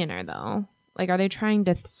millionaire, though. Like, are they trying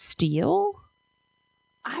to steal?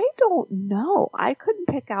 I don't know. I couldn't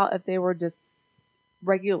pick out if they were just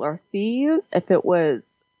regular thieves, if it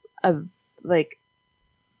was a, like...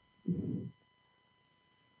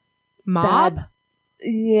 Mob? bad-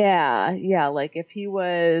 Yeah, like if he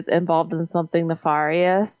was involved in something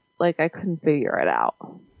nefarious, like I couldn't figure it out.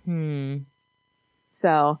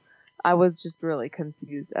 So I was just really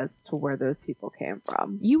confused as to where those people came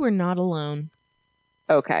from. You were not alone.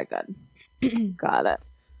 Okay, good. Got it.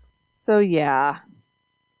 So yeah,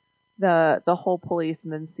 the whole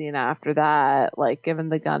policeman scene after that, like giving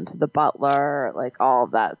the gun to the butler, like all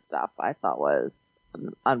of that stuff, I thought was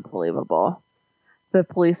unbelievable. The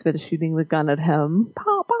policeman shooting the gun at him,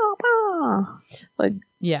 pow, pow, pow. Like,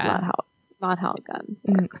 Yeah. not how a gun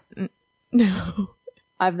works. No.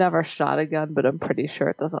 I've never shot a gun, but I'm pretty sure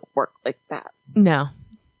it doesn't work like that. No.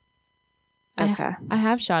 Okay. I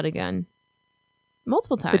have shot a gun.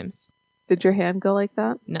 Multiple times. Did your hand go like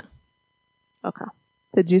that? No. Okay.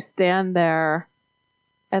 Did you stand there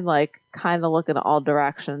and like kind of look in all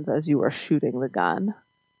directions as you were shooting the gun?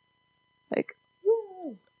 Like,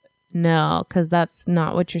 woo. No, because that's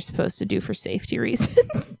not what you're supposed to do for safety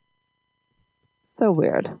reasons. So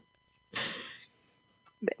weird.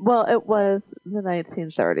 Well, it was the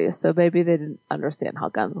 1930s, so maybe they didn't understand how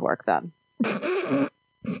guns work then.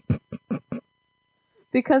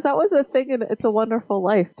 Because that was a thing in It's a Wonderful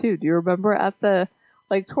Life, too. Do you remember at the,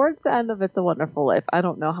 like, towards the end of It's a Wonderful Life? I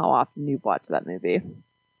don't know how often you've watched that movie.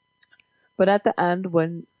 But at the end,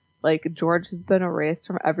 when, like, George has been erased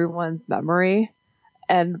from everyone's memory,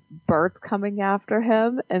 and Bert's coming after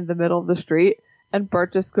him in the middle of the street, and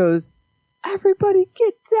Bert just goes, "Everybody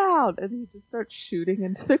get down!" And he just starts shooting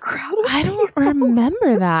into the crowd of I don't people.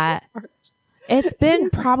 remember that. George. It's been Yes.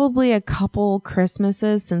 probably a couple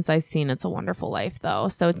Christmases since I've seen It's a Wonderful Life, though,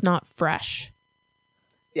 so it's not fresh.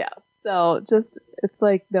 Yeah. So just, it's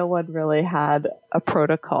like no one really had a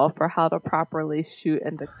protocol for how to properly shoot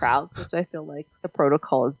into crowds, which I feel like the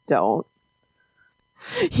protocols don't.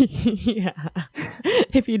 Yeah.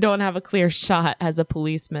 If you don't have a clear shot as a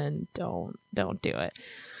policeman, don't do it.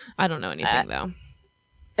 I don't know anything, though.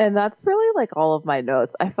 And that's really like all of my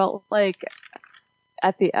notes. I felt like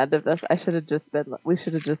at the end of this, we should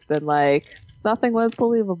have just been like, nothing was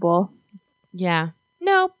believable. Yeah.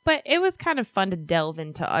 No, but it was kind of fun to delve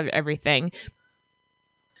into everything.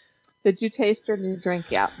 Did you taste your new drink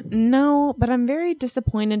yet? No, but I'm very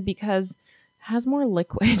disappointed because it has more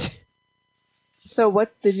liquid. So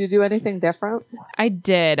what, did you do anything different? I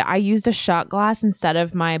did. I used a shot glass instead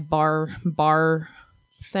of my bar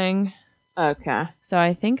thing. Okay. So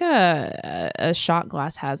I think a shot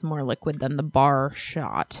glass has more liquid than the bar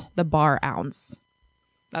ounce.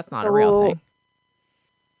 That's not a real thing.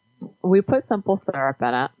 We put simple syrup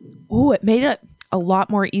in it. Ooh, it made it a lot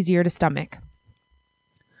more easier to stomach.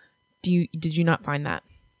 Did you not find that?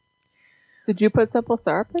 Did you put simple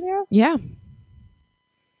syrup in yours? Yeah.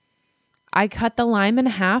 I cut the lime in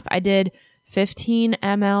half. I did 15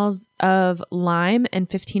 mLs of lime and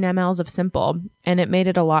 15 mLs of simple, and it made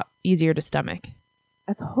it a lot easier to stomach.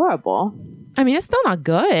 That's horrible. I mean, it's still not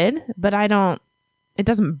good, but it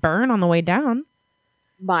doesn't burn on the way down.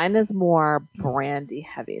 Mine is more brandy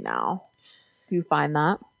heavy now. Do you find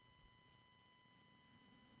that?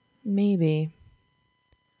 Maybe.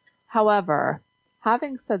 However,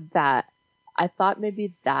 having said that, I thought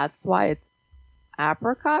maybe that's why it's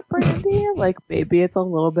apricot brandy. Like maybe it's a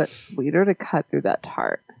little bit sweeter to cut through that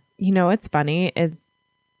tart. You know what's funny is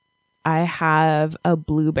I have a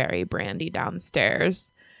blueberry brandy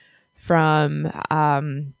downstairs from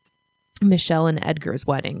Michelle and Edgar's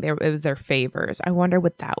wedding. It was their favors. I wonder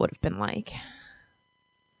what that would have been like.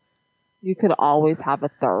 You could always have a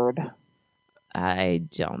third. I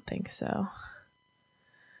don't think so.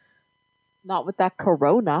 Not with that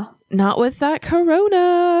Corona. Not with that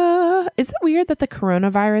Corona. Is it weird that the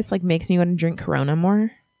coronavirus like makes me want to drink Corona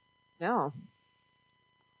more? No.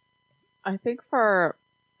 I think for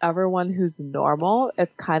everyone who's normal,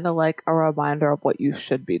 it's kind of like a reminder of what you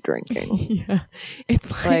should be drinking. Yeah.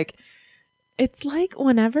 It's like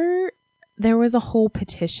whenever there was a whole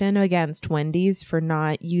petition against Wendy's for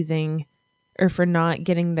not using or for not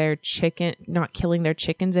getting their not killing their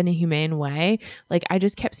chickens in a humane way. Like I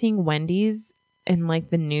just kept seeing Wendy's in like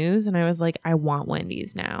the news and I was like, I want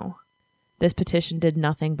Wendy's now. This petition did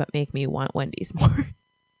nothing but make me want Wendy's more.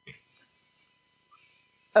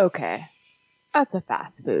 Okay. That's a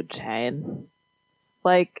fast food chain.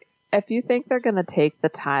 Like, if you think they're going to take the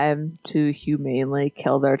time to humanely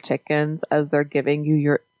kill their chickens as they're giving you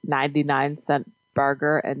your 99-cent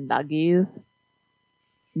burger and nuggies,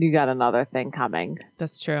 you got another thing coming.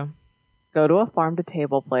 That's true. Go to a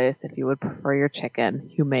farm-to-table place if you would prefer your chicken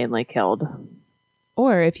humanely killed.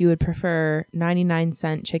 Or if you would prefer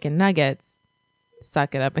 99-cent chicken nuggets,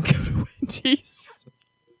 suck it up and go to Wendy's.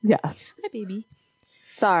 Yes. Hi, baby.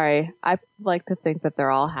 Sorry. I like to think that they're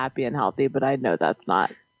all happy and healthy, but I know that's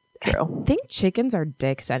not true. I think chickens are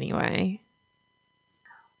dicks anyway.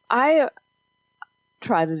 I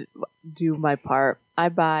try to do my part. I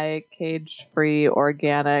buy cage-free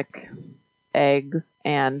organic eggs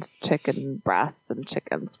and chicken breasts and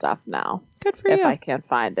chicken stuff now. Good for you. If I can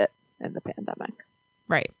find it in the pandemic.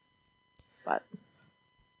 Right. But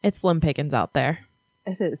it's slim pickings out there.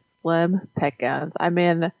 It is slim pickings. I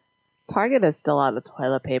mean, Target is still out of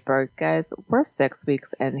toilet paper. Guys, we're 6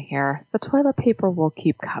 weeks in here. The toilet paper will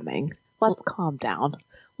keep coming. Let's calm down.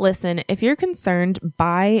 Listen, if you're concerned,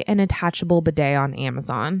 buy an attachable bidet on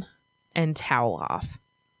Amazon and towel off.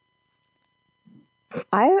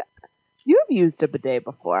 You've used a bidet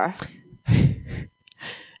before.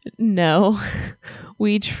 No,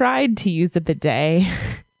 we tried to use a bidet,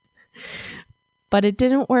 but it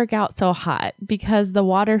didn't work out so hot because the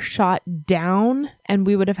water shot down and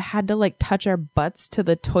we would have had to like touch our butts to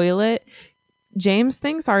the toilet. James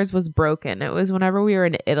thinks ours was broken. It was whenever we were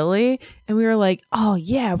in Italy and we were like, oh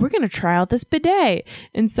yeah, we're going to try out this bidet.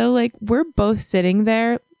 And so like we're both sitting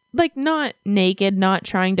there, like not naked, not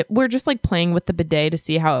trying to, we're just like playing with the bidet to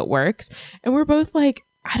see how it works. And we're both like,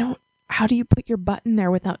 how do you put your butt in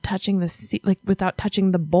there without touching the seat, like without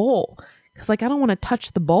touching the bowl? Because like I don't want to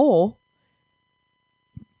touch the bowl.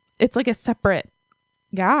 It's like a separate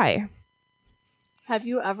guy. Have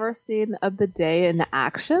you ever seen a bidet in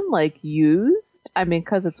action, like used? I mean,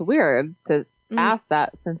 because it's weird to ask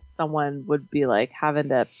that since someone would be like having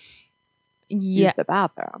to use the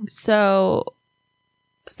bathroom. So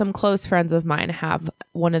some close friends of mine have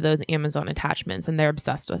one of those Amazon attachments and they're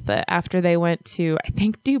obsessed with it. After they went to, I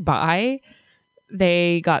think, Dubai,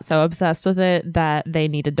 they got so obsessed with it that they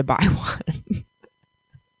needed to buy one.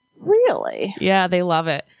 Really? Yeah, they love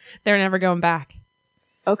it. They're never going back.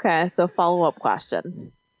 Okay, so follow-up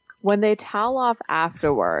question. When they towel off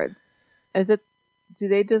afterwards, do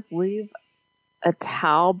they just leave a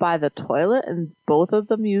towel by the toilet and both of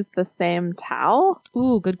them use the same towel?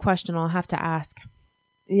 Ooh, good question. I'll have to ask.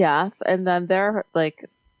 Yes, and then they're like,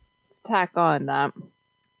 to tack on that,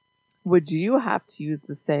 would you have to use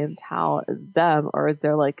the same towel as them, or is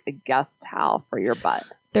there like a guest towel for your butt?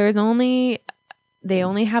 They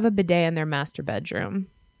only have a bidet in their master bedroom.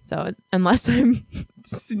 So unless I'm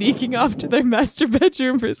sneaking off to their master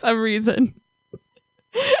bedroom for some reason,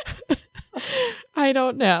 I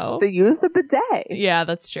don't know. So use the bidet. Yeah,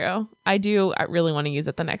 that's true. I really want to use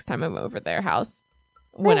it the next time I'm over their house,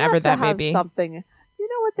 whenever that may be. Something. You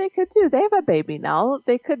know what they could do? They have a baby now.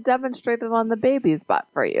 They could demonstrate it on the baby's butt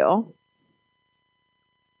for you.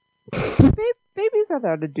 Babies are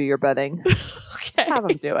there to do your bedding. Okay. Just have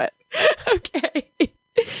them do it. Okay.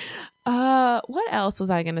 What else was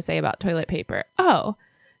I going to say about toilet paper? Oh,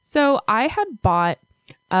 so I had bought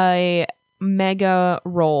a mega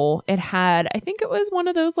roll. I think it was one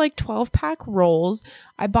of those like 12-pack rolls.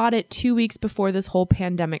 I bought it 2 weeks before this whole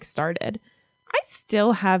pandemic started. I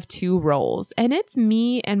still have 2 rolls, and it's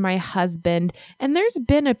me and my husband, and there's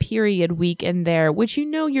been a period week in there, which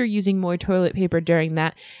you're using more toilet paper during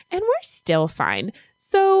that, and we're still fine.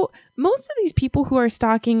 So most of these people who are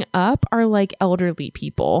stocking up are like elderly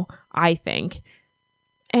people, I think.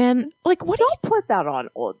 And like, don't put that on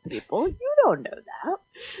old people. You don't know that.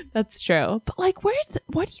 That's true. But like, what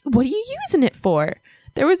are you using it for?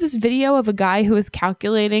 There was this video of a guy who was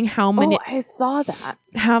calculating how many. Oh, I saw that.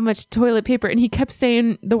 How much toilet paper, and he kept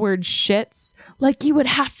saying the word shits. Like you would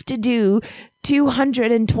have to do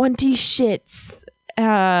 220 shits.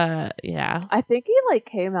 Yeah. I think he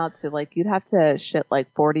came out to you'd have to shit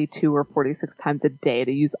 42 or 46 times a day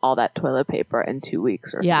to use all that toilet paper in 2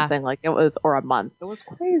 weeks or something or a month. It was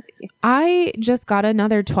crazy. I just got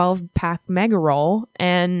another 12-pack mega roll,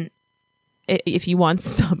 and if you want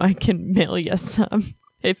some, I can mail you some.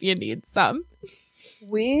 if you need some.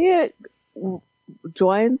 We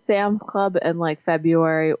joined Sam's Club in like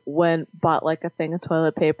February, bought like a thing of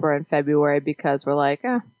toilet paper in February because we're like,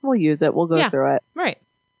 we'll use it. We'll go through it. Right.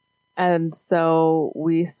 And so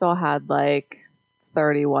we still had like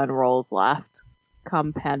 31 rolls left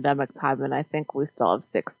come pandemic time. And I think we still have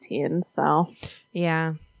 16. So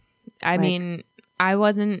yeah, I mean, I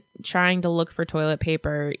wasn't trying to look for toilet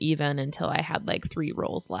paper even until I had like 3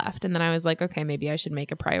 rolls left. And then I was like, okay, maybe I should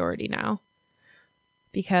make a priority now.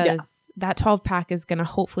 Because that 12 pack is going to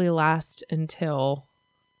hopefully last until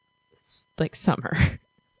like summer,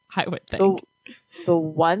 I would think. The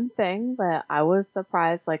one thing that I was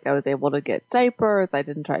surprised, like I was able to get diapers. I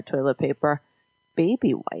didn't try toilet paper,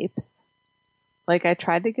 baby wipes. Like I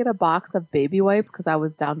tried to get a box of baby wipes because I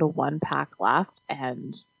was down to 1 pack left.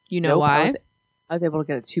 And you know why? I was able to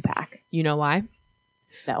get a 2 pack. You know why?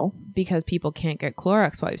 No. Because people can't get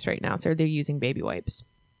Clorox wipes right now. So they're using baby wipes.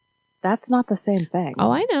 That's not the same thing. Oh,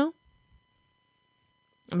 I know.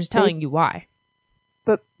 I'm just telling you why.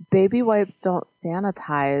 But baby wipes don't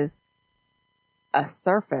sanitize a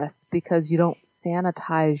surface because you don't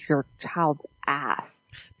sanitize your child's ass.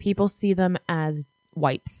 People see them as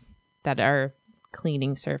wipes that are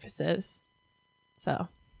cleaning surfaces. So.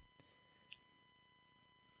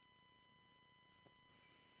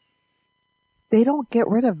 They don't get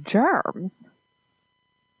rid of germs.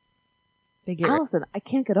 Allison, I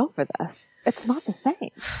can't get over this. It's not the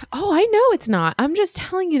same. Oh, I know it's not. I'm just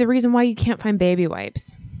telling you the reason why you can't find baby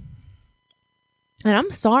wipes. And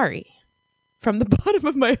I'm sorry. From the bottom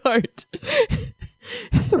of my heart.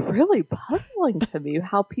 It's really puzzling to me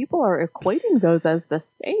how people are equating those as the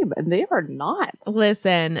same, and they are not.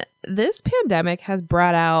 Listen, this pandemic has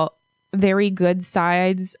brought out very good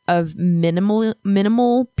sides of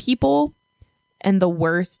minimal people and the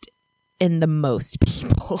worst in the most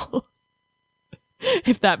people.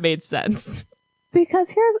 If that made sense.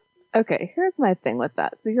 Because here's my thing with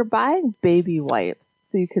that. So you're buying baby wipes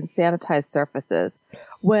so you can sanitize surfaces.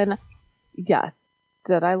 When, yes,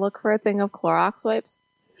 did I look for a thing of Clorox wipes?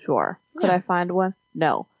 Sure. Could I find one?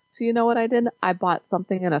 No. So you know what I did? I bought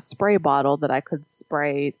something in a spray bottle that I could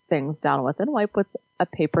spray things down with and wipe with a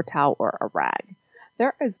paper towel or a rag.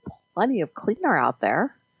 There is plenty of cleaner out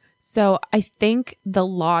there. So I think the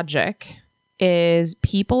logic is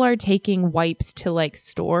people are taking wipes to like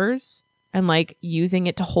stores and like using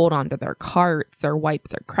it to hold onto their carts or wipe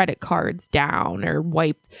their credit cards down or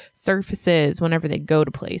wipe surfaces whenever they go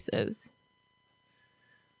to places.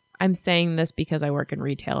 I'm saying this because I work in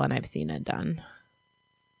retail and I've seen it done.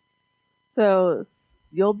 So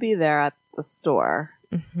you'll be there at the store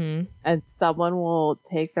and someone will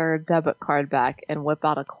take their debit card back and whip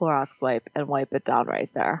out a Clorox wipe and wipe it down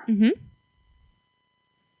right there.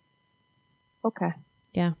 Okay.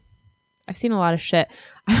 Yeah. I've seen a lot of shit.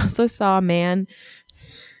 I also saw a man.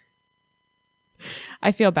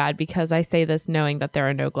 I feel bad because I say this knowing that there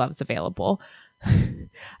are no gloves available. I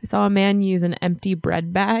saw a man use an empty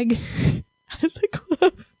bread bag as a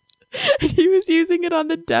glove. And he was using it on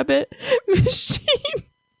the debit machine.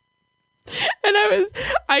 And I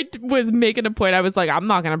was making a point. I was like, I'm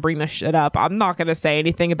not going to bring this shit up. I'm not going to say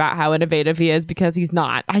anything about how innovative he is because he's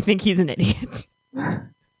not. I think he's an idiot.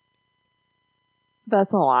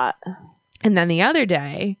 That's a lot. And then the other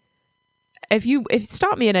day, if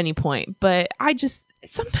stop me at any point, but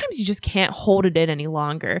sometimes you just can't hold it in any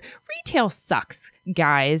longer. Retail sucks,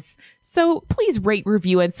 guys. So please rate,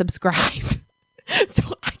 review, and subscribe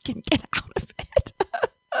so I can get out of it.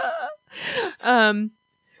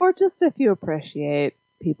 Or just if you appreciate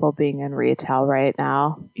people being in retail right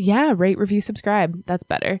now. Yeah, rate, review, subscribe. That's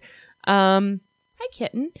better. Hi,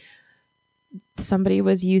 kitten. Somebody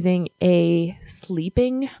was using a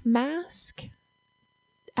sleeping mask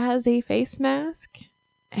as a face mask.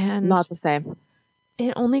 And not the same.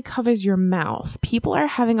 It only covers your mouth. People are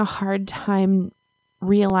having a hard time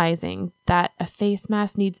realizing that a face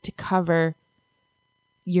mask needs to cover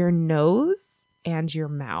your nose and your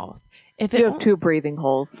mouth. If you have 2 breathing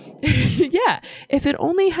holes. Yeah. If it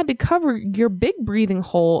only had to cover your big breathing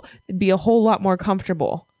hole, it'd be a whole lot more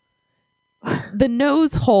comfortable. The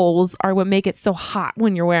nose holes are what make it so hot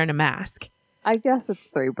when you're wearing a mask. I guess it's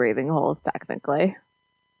 3 breathing holes, technically.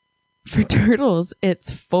 For turtles, it's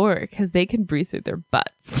 4 because they can breathe through their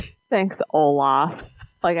butts. Thanks, Olaf.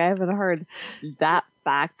 Like, I haven't heard that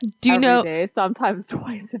fact every day, sometimes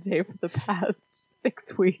twice a day for the past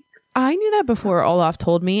 6 weeks. I knew that before Olaf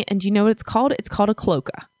told me, and do you know what it's called? It's called a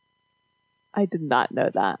cloaca. I did not know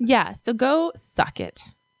that. Yeah, so go suck it.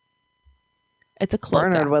 It's a cloaca.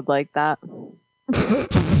 Bernard would like that.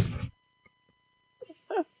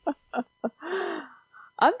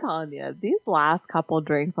 I'm telling you, these last couple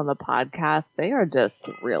drinks on the podcast, they are just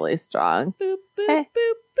really strong. Boop, boop, Hey,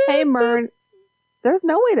 boop, boop, hey, boop. Mern. There's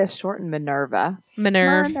no way to shorten Minerva.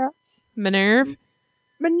 Minerve. Minerve.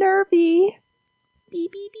 Minervy.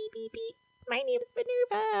 Beep, beep, beep, beep, beep. My name is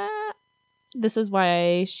Minerva. This is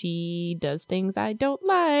why she does things I don't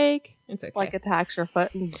like. It's okay. Like attacks your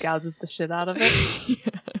foot and gouges the shit out of it.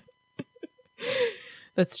 Yeah.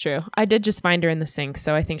 That's true. I did just find her in the sink,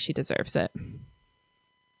 so I think she deserves it.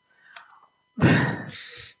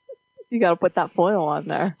 You got to put that foil on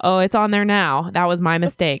there. Oh, it's on there now. That was my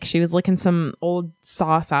mistake. She was licking some old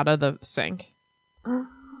sauce out of the sink.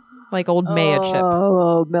 Like old mayochip.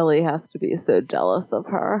 Oh, Millie has to be so jealous of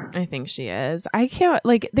her. I think she is. I can't,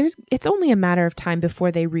 like, it's only a matter of time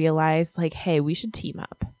before they realize, like, hey, we should team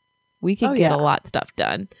up. We could get a lot of stuff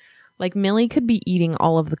done. Like, Millie could be eating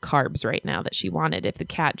all of the carbs right now that she wanted if the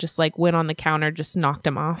cat just, like, went on the counter, just knocked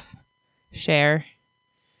them off. Share.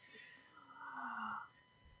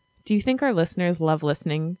 Do you think our listeners love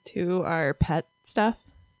listening to our pet stuff?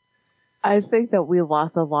 I think that we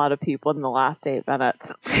lost a lot of people in the last 8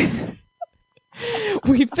 minutes.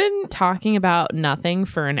 We've been talking about nothing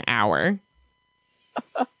for an hour.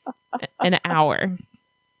 An hour.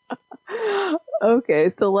 Okay,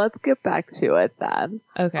 so let's get back to it then.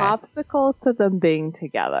 Okay. Obstacles to them being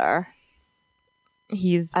together.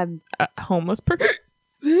 He's a homeless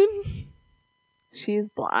person. She's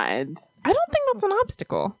blind. I don't think that's an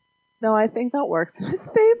obstacle. No, I think that works in his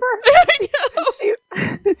favor.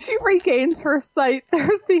 She regains her sight.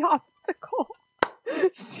 There's the obstacle.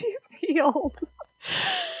 She's healed.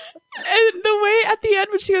 And the way at the end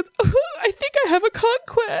when she goes, I think I have a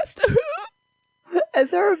conquest. And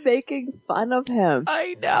they're making fun of him.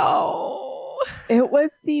 I know. It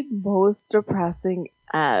was the most depressing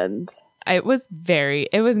end. It was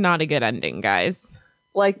not a good ending, guys.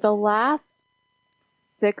 Like the last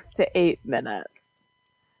 6 to 8 minutes.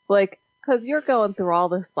 Like, because you're going through all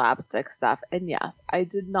the slapstick stuff. And yes, I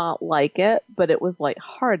did not like it, but it was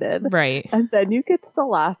lighthearted. Right. And then you get to the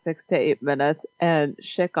last 6 to 8 minutes and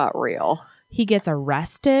shit got real. He gets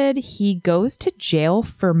arrested. He goes to jail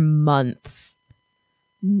for months.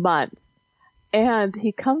 And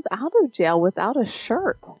he comes out of jail without a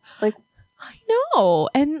shirt. Like, I know.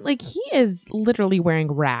 And like, he is literally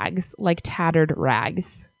wearing rags, like tattered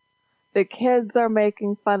rags. The kids are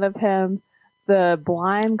making fun of him. The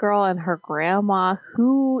blind girl and her grandma,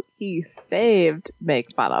 who he saved,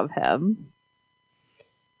 make fun of him.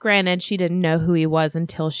 Granted, she didn't know who he was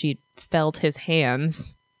until she felt his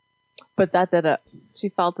hands. But that did it. She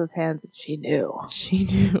felt his hands and she knew. She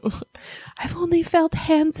knew. I've only felt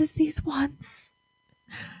hands as these once.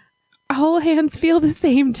 All hands feel the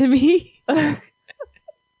same to me.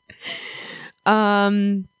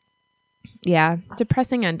 Yeah,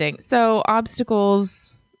 depressing ending. So,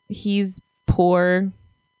 obstacles, he's poor.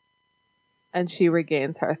 And she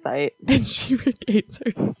regains her sight.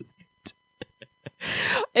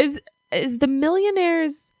 Is the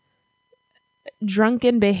millionaire's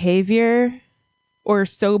drunken behavior or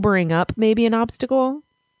sobering up maybe an obstacle?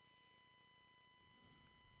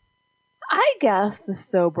 I guess the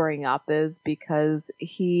sobering up is because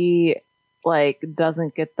he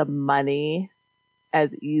doesn't get the money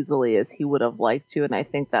as easily as he would have liked to, and I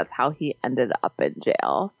think that's how he ended up in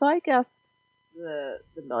jail. So I guess the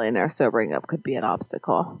millionaire sobering up could be an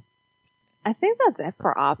obstacle. I think that's it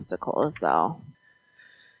for obstacles, though.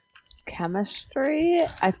 Chemistry,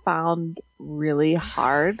 I found really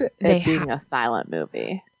hard at being a silent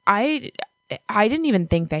movie. I didn't even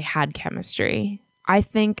think they had chemistry. I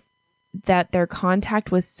think that their contact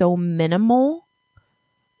was so minimal.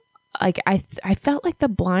 Like, I felt like the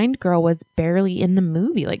blind girl was barely in the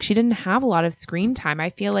movie. Like, she didn't have a lot of screen time. I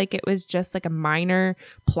feel like it was just like a minor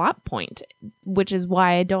plot point, which is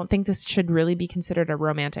why I don't think this should really be considered a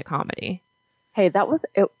romantic comedy. Hey, that was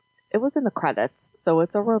it. It was in the credits, so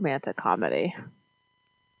it's a romantic comedy.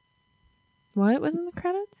 What was in the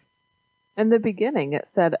credits? In the beginning, it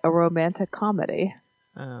said a romantic comedy.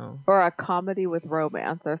 Oh. Or a comedy with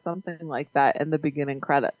romance or something like that in the beginning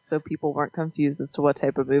credits, so people weren't confused as to what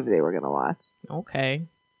type of movie they were going to watch. Okay.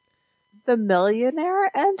 The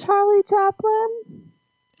Millionaire and Charlie Chaplin?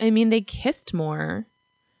 I mean, they kissed more.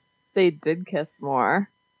 They did kiss more.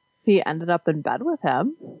 He ended up in bed with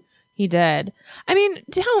him. He did. I mean,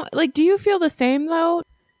 do you feel the same, though?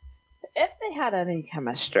 If they had any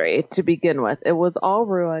chemistry to begin with, it was all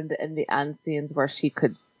ruined in the end scenes where she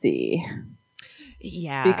could see.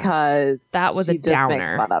 Yeah. Because that was she a downer. just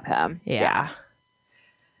makes fun of him. Yeah.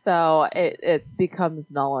 So it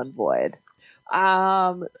becomes null and void.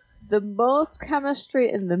 The most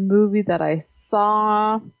chemistry in the movie that I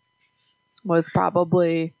saw was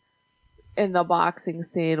probably in the boxing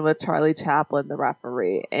scene with Charlie Chaplin, the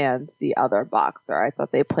referee, and the other boxer. I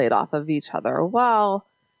thought they played off of each other well.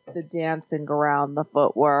 The dancing around, the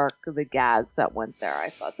footwork, the gags that went there. I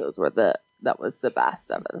thought that was the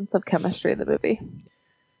best evidence of chemistry in the movie.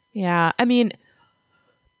 Yeah, I mean,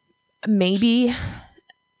 maybe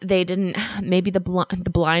they didn't. Maybe the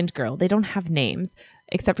blind girl. They don't have names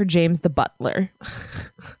except for James the butler.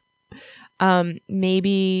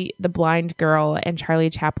 Maybe the blind girl and Charlie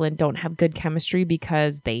Chaplin don't have good chemistry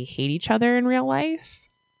because they hate each other in real life.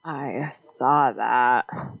 I saw that.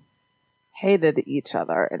 Hated each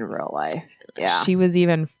other in real life. Yeah. She was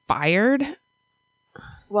even fired.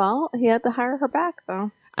 Well, he had to hire her back, though.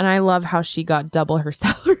 And I love how she got double her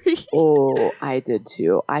salary. Oh, I did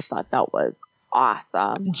too. I thought that was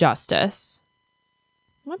awesome. Justice.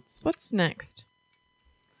 What's next?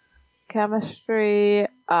 Chemistry.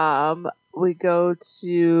 We go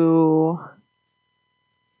to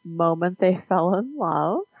moment they fell in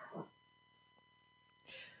love.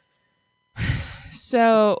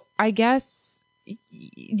 So I guess,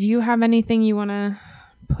 do you have anything you want to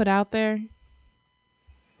put out there?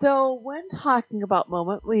 So when talking about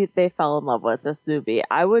moment they fell in love with this movie,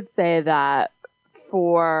 I would say that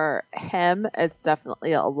for him, it's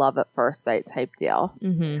definitely a love at first sight type deal,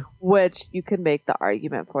 which you can make the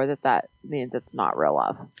argument for that means it's not real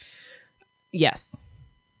love. Yes.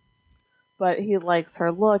 But he likes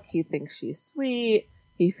her look. He thinks she's sweet.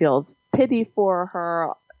 He feels pity for her,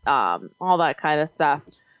 all that kind of stuff.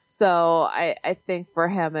 So I think for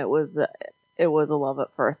him, it was a love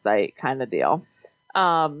at first sight kind of deal.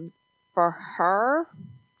 For her,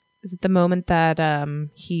 is it the moment that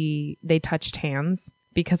they touched hands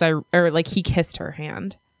because he kissed her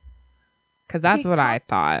hand? Because that's what I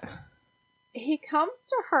thought. He comes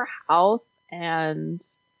to her house and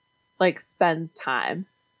spends time.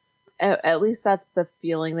 At least that's the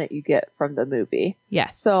feeling that you get from the movie.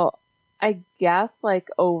 Yes. So I guess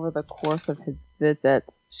over the course of his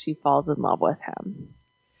visits, she falls in love with him,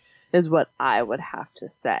 is what I would have to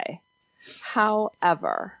say.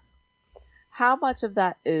 However, how much of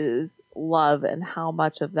that is love and how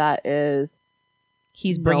much of that is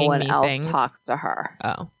he's bringing no one else things. Talks to her?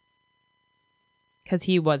 Oh. Because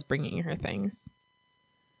he was bringing her things.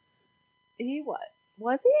 He what?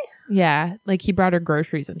 Was he? Yeah, he brought her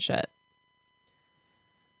groceries and shit.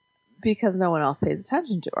 Because no one else pays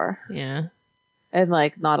attention to her. Yeah. And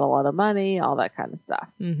not a lot of money, all that kind of stuff.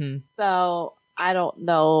 Mm-hmm. So I don't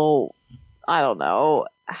know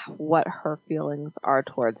what her feelings are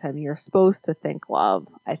towards him. You're supposed to think love,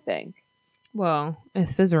 I think. Well,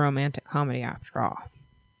 this is a romantic comedy after all.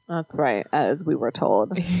 That's right, as we were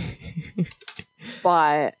told.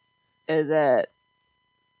 But is it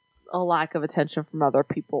a lack of attention from other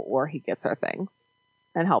people, or he gets her things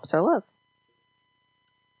and helps her live?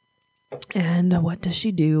 And what does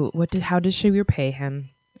she do? How does she repay him?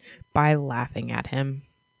 By laughing at him.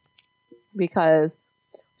 Because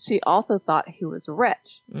she also thought he was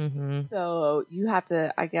rich. Mm-hmm. So you have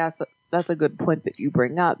to, I guess that's a good point that you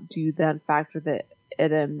bring up. Do you then factor it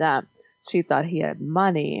in that she thought he had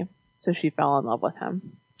money, so she fell in love with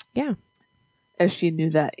him? Yeah. If she knew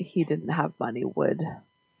that he didn't have money, would.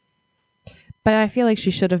 But I feel like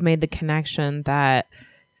she should have made the connection that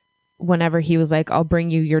whenever he was like, I'll bring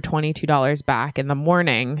you your $22 back in the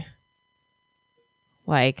morning,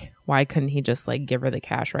 why couldn't he just give her the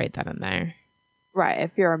cash right then and there? Right.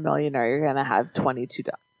 If you're a millionaire, you're going to have $22.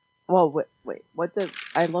 Well, wait. What did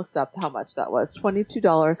I looked up how much that was?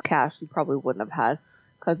 $22 cash you probably wouldn't have had,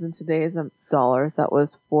 because in today's dollars, that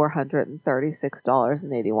was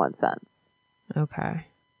 $436.81. Okay.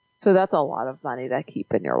 So that's a lot of money to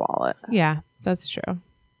keep in your wallet. Yeah, that's true.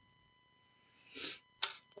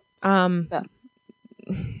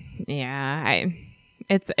 Yeah,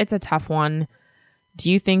 it's a tough one.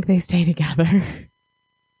 Do you think they stay together?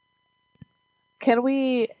 Can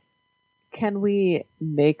we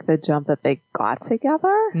make the jump that they got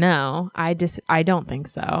together? No, I don't think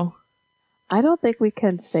so. I don't think we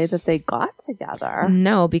can say that they got together.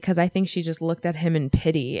 No, because I think she just looked at him in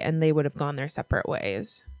pity and they would have gone their separate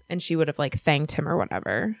ways. And she would have thanked him or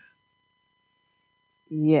whatever.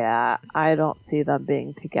 Yeah, I don't see them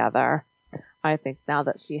being together. I think now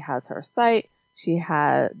that she has her site, they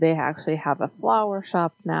actually have a flower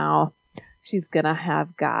shop now. She's going to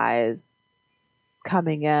have guys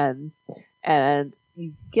coming in, and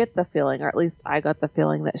you get the feeling, or at least I got the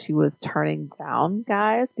feeling, that she was turning down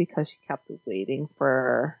guys because she kept waiting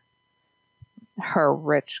for her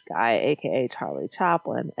rich guy, aka Charlie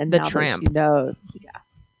Chaplin. And the now tramp. that she knows,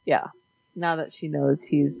 yeah, now that she knows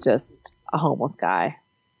he's just a homeless guy,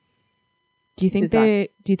 Do you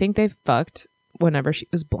think they fucked whenever she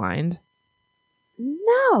was blind?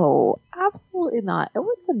 No, absolutely not. It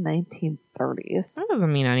was the 1930s. That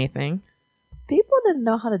doesn't mean anything. People didn't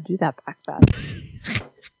know how to do that back then.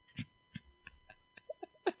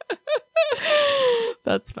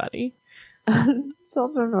 That's funny.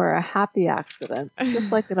 Children were a happy accident,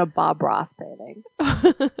 just like in a Bob Ross painting.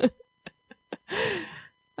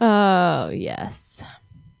 Oh, yes.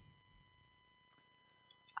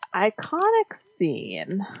 Iconic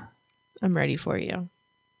scene. I'm ready for you.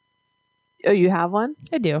 Oh, you have one?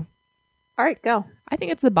 I do. All right, go. I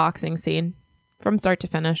think it's the boxing scene from start to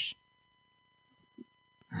finish.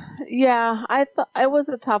 Yeah, I thought it was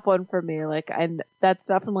a tough one for me. That's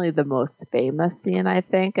definitely the most famous scene, I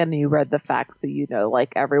think. And you read the facts, so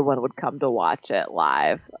like everyone would come to watch it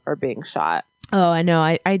live or being shot. Oh, I know.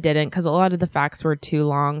 I didn't because a lot of the facts were too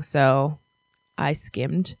long, so I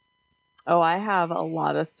skimmed. Oh, I have a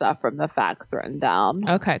lot of stuff from the facts written down.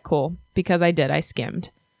 Okay, cool. Because I skimmed.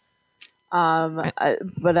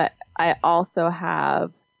 But I also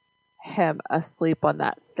have him asleep on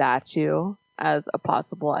that statue as a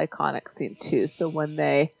possible iconic scene too. So when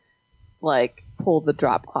they pull the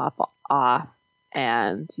drop cloth off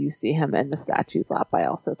and you see him in the statue's lap, I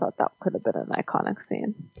also thought that could have been an iconic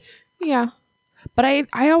scene. Yeah. But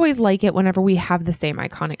I always like it whenever we have the same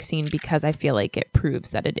iconic scene because I feel like it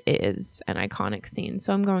proves that it is an iconic scene.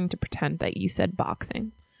 So I'm going to pretend that you said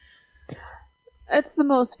boxing. It's the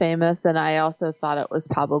most famous, and I also thought it was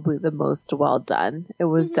probably the most well done. It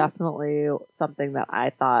was definitely something that I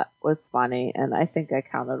thought was funny, and I think I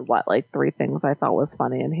counted, 3 things I thought was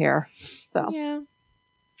funny in here. So, yeah.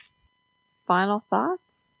 Final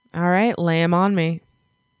thoughts? All right, lay 'em on me.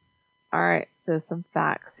 All right, so some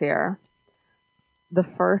facts here. The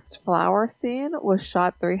first flower scene was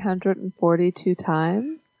shot 342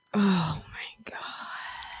 times. Oh, my God.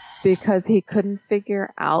 Because he couldn't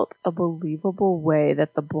figure out a believable way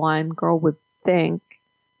that the blind girl would think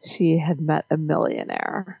she had met a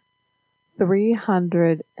millionaire.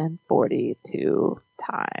 342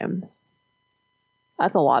 times.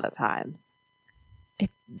 That's a lot of times.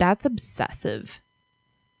 That's obsessive.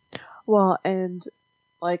 Well, and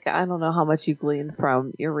I don't know how much you gleaned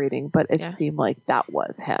from your reading, but it seemed like that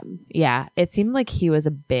was him. Yeah, it seemed like he was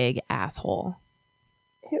a big asshole.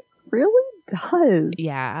 It really does.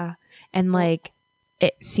 Yeah. And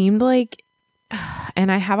it seemed like,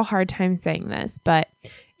 and I have a hard time saying this, but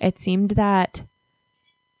it seemed that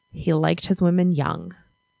he liked his women young.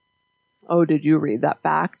 Oh, did you read that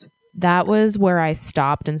fact? That was where I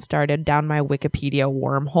stopped and started down my Wikipedia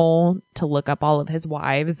wormhole to look up all of his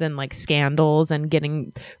wives and scandals and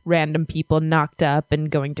getting random people knocked up and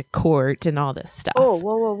going to court and all this stuff. Oh,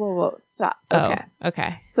 whoa. Stop. Okay. Oh,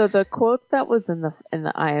 okay. So the quote that was in the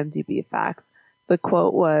IMDb facts, the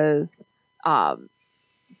quote was,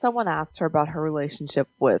 someone asked her about her relationship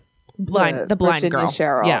with the blind Virginia girl.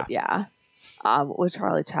 Cheryl, with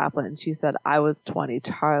Charlie Chaplin. She said, "I was 20.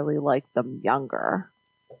 Charlie liked them younger."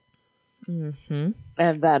 Mm-hmm.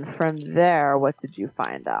 And then from there, what did you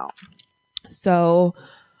find out? So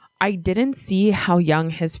I didn't see how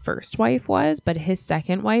young his first wife was, but his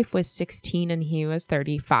second wife was 16 and he was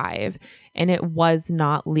 35. And it was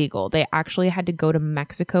not legal. They actually had to go to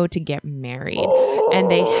Mexico to get married.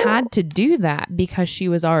 And they had to do that because she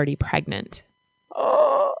was already pregnant.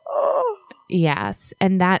 Yes.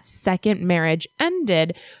 And that second marriage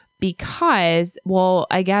ended because,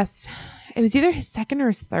 I guess it was either his second or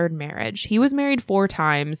his third marriage. He was married 4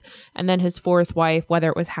 times. And then his fourth wife, whether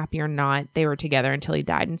it was happy or not, they were together until he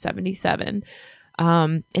died in 1977.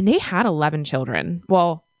 And they had 11 children.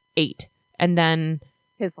 8. And then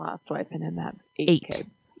his last wife and him had 8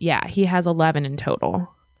 kids. Yeah, he has 11 in total.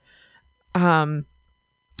 But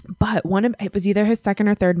it was either his second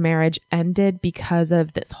or third marriage ended because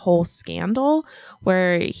of this whole scandal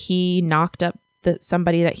where he knocked up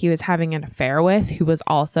somebody that he was having an affair with who was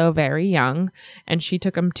also very young, and she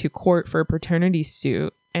took him to court for a paternity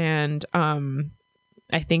suit. And I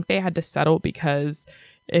think they had to settle because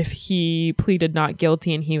if he pleaded not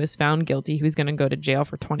guilty and he was found guilty, he was going to go to jail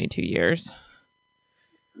for 22 years.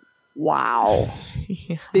 Wow.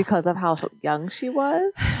 Yeah. Because of how young she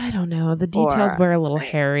was? I don't know. The details were a little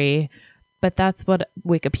hairy, but that's what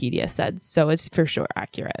Wikipedia said, so it's for sure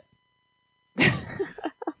accurate.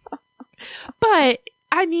 But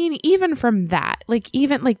I mean, even from that,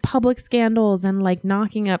 even public scandals and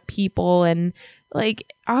knocking up people and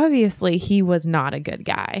obviously he was not a good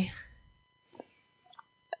guy.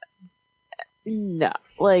 No,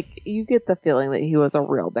 like you get the feeling that he was a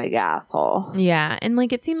real big asshole. Yeah, and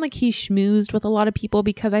like it seemed like he schmoozed with a lot of people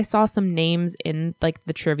because I saw some names in like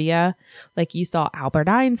the trivia. Like you saw Albert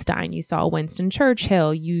Einstein, you saw Winston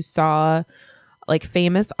Churchill, you saw like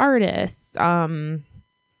famous artists. You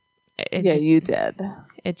did.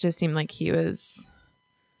 It just seemed like he was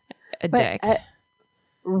a dick.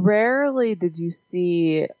 Rarely did you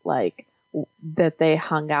see like that they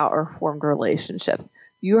hung out or formed relationships.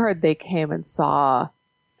 You heard they came and saw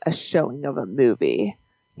a showing of a movie.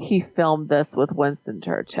 He filmed this with Winston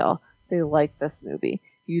Churchill. They liked this movie.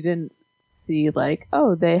 You didn't see like,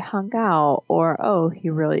 oh, they hung out or, oh,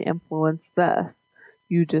 he really influenced this.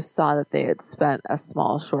 You just saw that they had spent a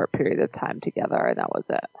small, short period of time together and that was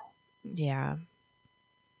it. Yeah.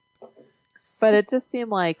 But it just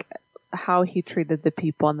seemed like how he treated the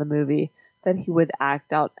people in the movie, that he would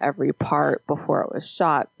act out every part before it was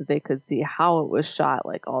shot so they could see how it was shot,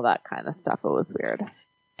 like all that kind of stuff. It was weird.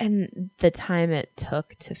 And the time it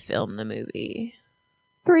took to film the movie.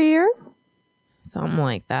 3 years? Something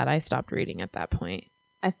like that. I stopped reading at that point.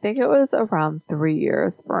 I think it was around 3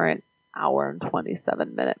 years for an hour and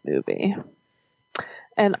 27-minute movie.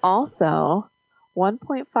 And also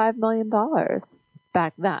 $1.5 million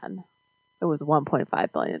back then. It was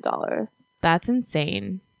 $1.5 billion. That's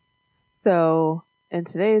insane. So in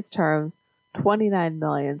today's terms,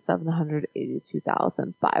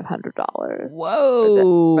 $29,782,500.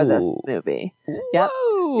 Whoa! For this movie. Whoa. Yep.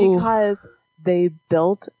 Because they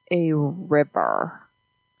built a river.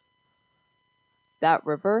 That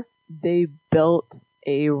river, they built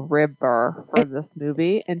a river for this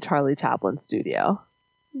movie in Charlie Chaplin's studio.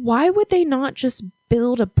 Why would they not just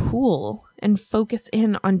build a pool and focus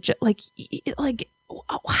in on like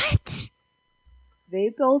what? They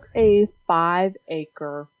built a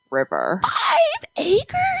 5-acre river. 5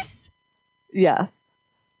 acres? Yes.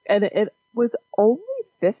 And it was only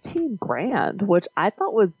 $15,000, which I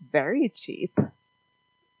thought was very cheap.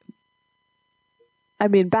 I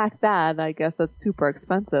mean, back then, I guess that's super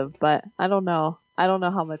expensive, but I don't know. I don't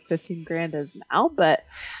know how much $15,000 is now, but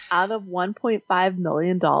out of $1.5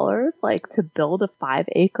 million, like to build a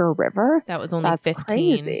 5-acre river, that was only that's 15.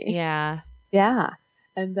 Crazy. Yeah. Yeah.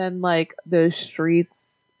 And then like those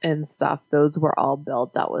streets and stuff, those were all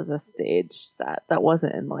built. That was a stage set. That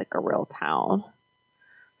wasn't in like a real town.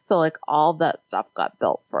 So like all that stuff got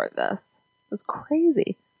built for this. It was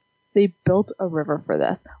crazy. They built a river for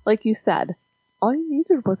this. Like you said, all you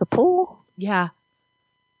needed was a pool. Yeah.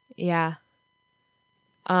 Yeah.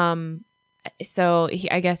 So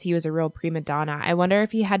I guess he was a real prima donna. I wonder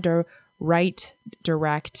if he had to write,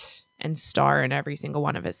 direct, and star in every single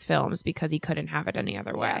one of his films because he couldn't have it any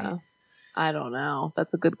other way. I don't know.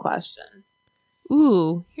 That's a good question.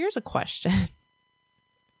 Ooh, here's a question.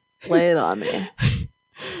 Lay it on me.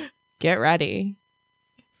 Get ready.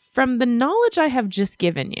 From the knowledge I have just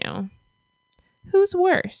given you, who's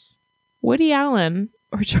worse, Woody Allen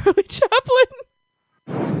or Charlie Chaplin?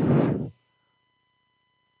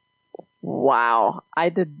 Wow. I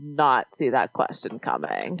did not see that question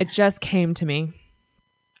coming. It just came to me.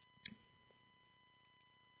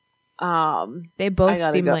 They both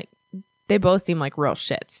seem like real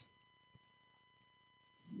shits.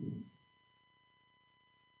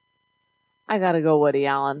 I gotta go Woody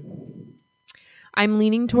Allen. I'm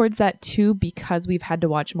leaning towards that too because we've had to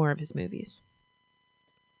watch more of his movies.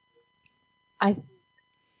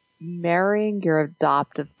 Marrying your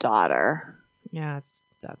adoptive daughter. Yeah,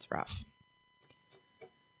 that's rough.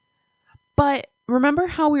 But remember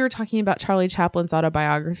how we were talking about Charlie Chaplin's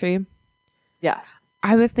autobiography? Yes.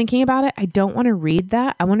 I was thinking about it. I don't want to read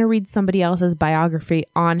that. I want to read somebody else's biography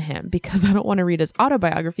on him because I don't want to read his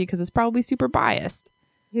autobiography because it's probably super biased.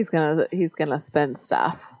 He's gonna spin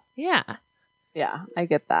stuff. Yeah. Yeah, I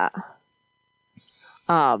get that.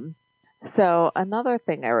 So another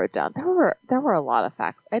thing I wrote down, there were a lot of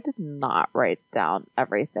facts. I did not write down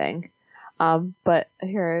everything. But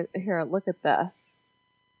here, look at this.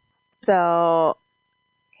 So,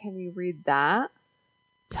 can you read that?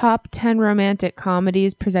 Top 10 romantic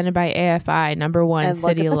comedies presented by AFI. Number 1, and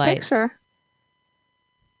City look at the Lights. Picture.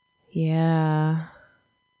 Yeah.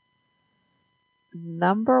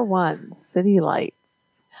 Number 1, City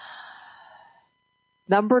Lights.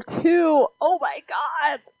 Number 2, oh my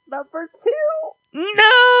God. Number 2.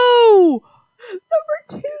 No! Number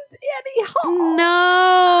 2's Annie Hall.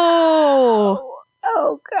 No!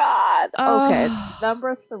 Oh God. Okay.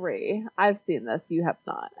 Number 3. I've seen this. You have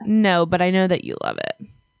not. No, but I know that you love it.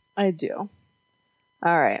 I do.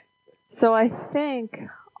 All right. So I think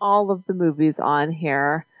all of the movies on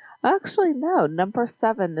here. Actually, no. Number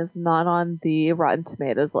 7 is not on the Rotten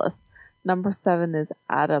Tomatoes list. Number 7 is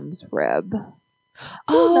Adam's Rib.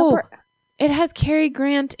 Oh, it has Cary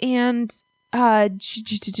Grant and Born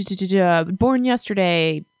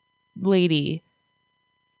Yesterday lady.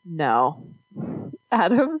 No.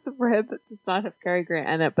 Adam's Rib does not have Cary Grant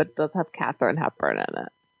in it, but does have Katharine Hepburn in it.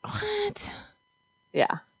 What?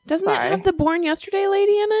 Yeah. Doesn't it have the Born Yesterday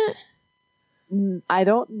lady in it? I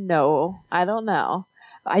don't know. I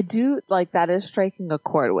do, like, that is striking a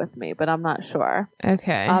chord with me, but I'm not sure.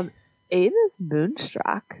 Okay. 8 is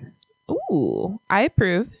Moonstruck. Ooh, I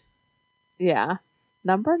approve. Yeah.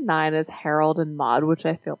 Number 9 is Harold and Maude, which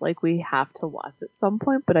I feel like we have to watch at some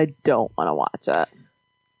point, but I don't want to watch it.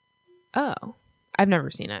 Oh, I've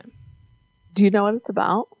never seen it. Do you know what it's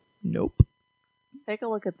about? Nope. Take a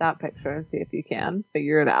look at that picture and see if you can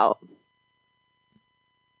figure it out.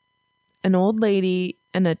 An old lady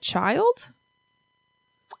and a child?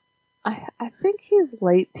 I think he's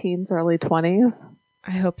late teens, early 20s.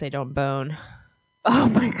 I hope they don't bone. Oh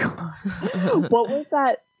my God. What was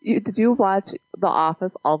that? Did you watch The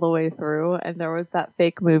Office all the way through? And there was that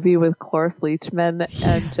fake movie with Cloris Leachman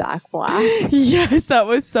and Jack Black. Yes, that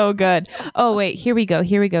was so good. Oh, wait, here we go.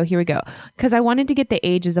 Because I wanted to get the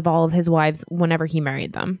ages of all of his wives whenever he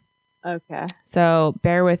married them. Okay. So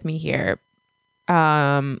bear with me here.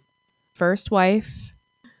 First wife.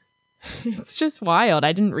 It's just wild.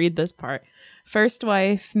 I didn't read this part. First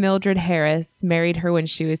wife, Mildred Harris, married her when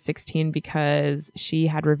she was 16 because she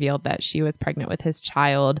had revealed that she was pregnant with his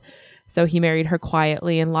child. So he married her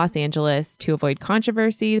quietly in Los Angeles to avoid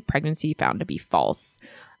controversy. The pregnancy found to be false.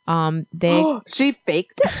 She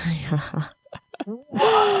faked it?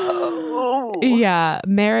 Whoa. Yeah.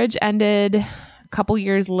 Marriage ended a couple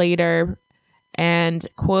years later and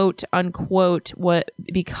quote unquote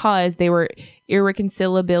because they were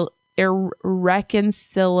irreconcilably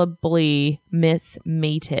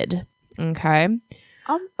mismated. Okay.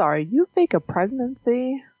 I'm sorry, you fake a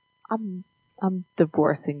pregnancy? I'm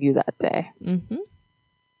divorcing you that day. Mm-hmm.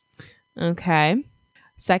 Okay.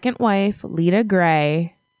 Second wife, Lita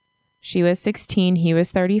Gray. She was 16. He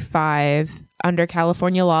was 35. Under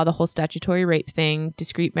California law, the whole statutory rape thing,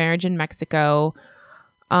 discrete marriage in Mexico.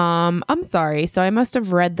 I'm sorry. So I must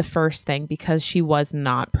have read the first thing because she was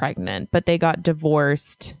not pregnant, but they got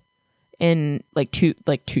divorced in like two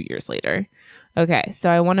years later. Okay, so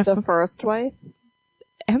I want to the first wife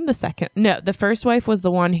and the second. No, the first wife was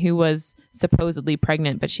the one who was supposedly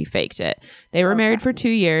pregnant, but she faked it. They were married for 2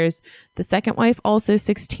 years. The second wife, also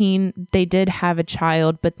 16. They did have a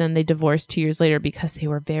child, but then they divorced 2 years later because they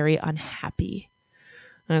were very unhappy.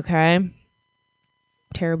 Okay,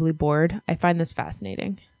 terribly bored. I find this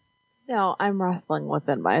fascinating. No, I'm wrestling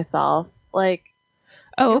within myself. Like,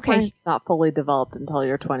 oh, okay. It's not fully developed until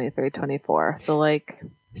you're 23, 24. So, like...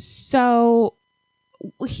 So,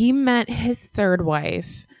 he met his third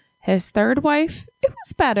wife. His third wife, it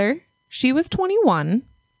was better. She was 21.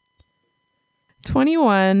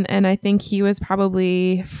 21, and I think he was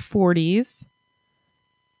probably 40s.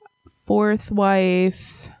 Fourth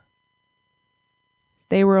wife,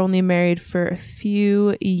 they were only married for a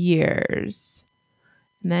few years.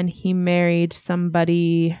 And then he married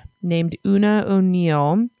somebody named Una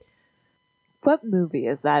O'Neill. What movie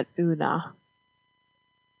is that, Una?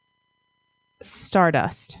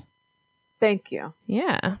 Stardust. Thank you.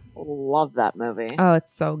 Yeah. Love that movie. Oh,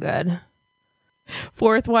 it's so good.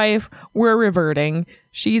 Fourth wife, we're reverting.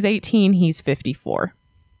 She's 18, he's 54.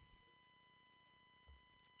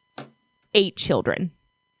 8 children.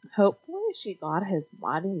 Hopefully she got his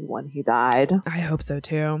money when he died. I hope so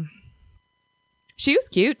too. She was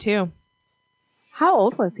cute too. How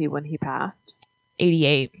old was he when he passed?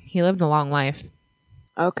 88. He lived a long life.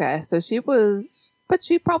 Okay, so she was... But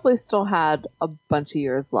she probably still had a bunch of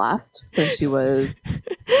years left since she was...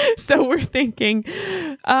 So we're thinking...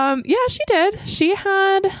 yeah, she did. She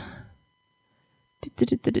had...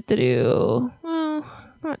 Well,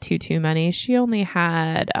 not too many. She only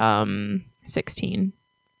had 16.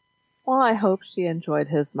 Well, I hope she enjoyed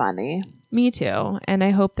his money. Me too. And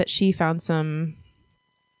I hope that she found some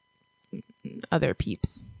other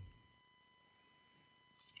peeps.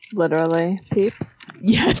 Literally, peeps?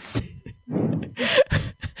 Yes.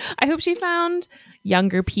 I hope she found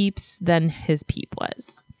younger peeps than his peep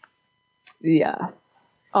was.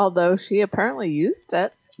 Yes. Although she apparently used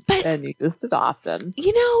it. And used it often.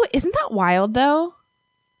 You know, isn't that wild though?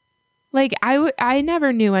 Like, I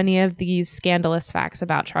never knew any of these scandalous facts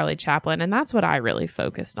about Charlie Chaplin, and that's what I really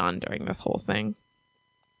focused on during this whole thing.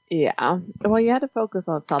 Yeah. Well, you had to focus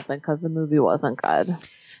on something because the movie wasn't good.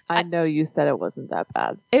 I know you said it wasn't that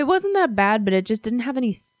bad. It wasn't that bad, but it just didn't have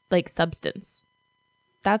any, like, substance.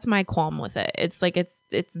 That's my qualm with it. It's like it's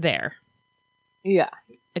there. Yeah.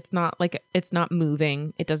 It's not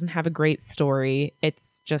moving. It doesn't have a great story.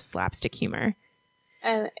 It's just slapstick humor.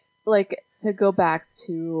 And like, to go back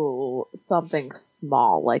to something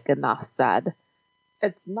small, like Enough Said,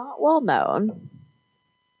 it's not well known.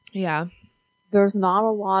 Yeah. There's not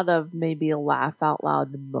a lot of maybe laugh out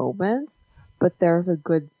loud moments, but there's a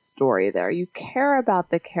good story there. You care about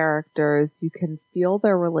the characters. You can feel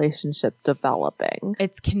their relationship developing.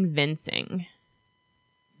 It's convincing.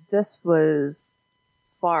 This was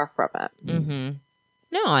far from it. Mm-hmm.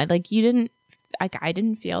 No, I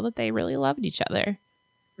didn't feel that they really loved each other.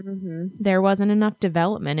 Mm-hmm. There wasn't enough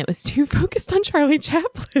development. It was too focused on Charlie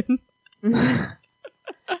Chaplin. And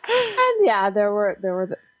yeah, there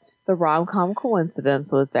were the rom-com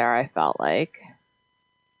coincidence was there. I felt like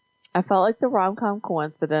the rom-com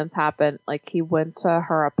coincidence happened. Like, he went to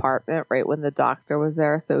her apartment right when the doctor was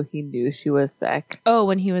there, so he knew she was sick. Oh,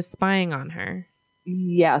 when he was spying on her.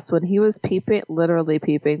 Yes, when he was literally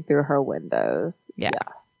peeping through her windows. Yeah.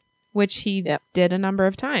 Yes. Which he did a number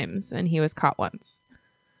of times, and he was caught once.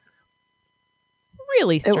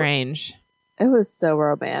 Really strange. It was so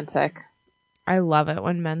romantic. I love it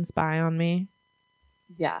when men spy on me.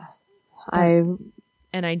 Yes. And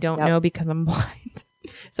I don't know because I'm blind.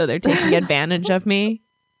 So they're taking advantage of me.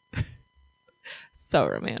 So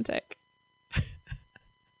romantic.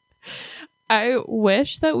 I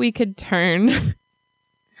wish that we could turn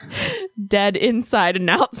Dead Inside and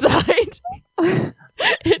Outside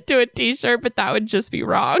into a t-shirt, but that would just be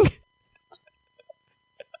wrong.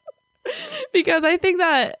 Because I think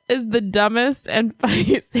that is the dumbest and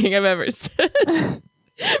funniest thing I've ever said.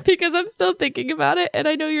 Because I'm still thinking about it, and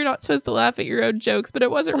I know you're not supposed to laugh at your own jokes, but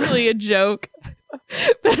it wasn't really a joke.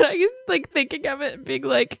 But I was like thinking of it and being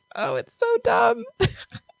like, oh, it's so dumb.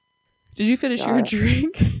 Did you finish your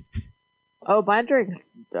drink? Oh, my drink's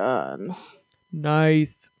done.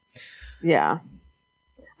 Nice. Yeah.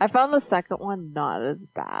 I found the second one not as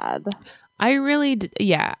bad. I really did.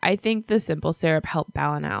 Yeah, I think the simple syrup helped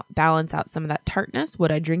balance out some of that tartness.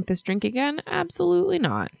 Would I drink this drink again? Absolutely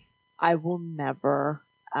not. I will never,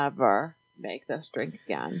 ever make this drink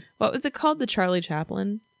again. What was it called? The Charlie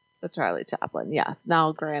Chaplin? The Charlie Chaplin, yes.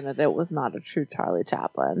 Now, granted, it was not a true Charlie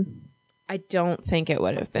Chaplin. I don't think it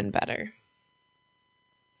would have been better.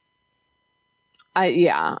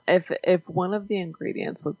 If one of the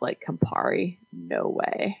ingredients was like Campari, no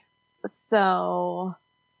way. So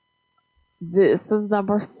this is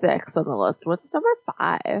number 6 on the list. What's number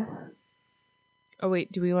 5? Oh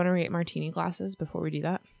wait, do we want to rate martini glasses before we do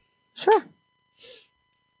that? Sure.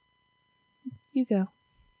 You go.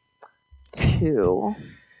 2.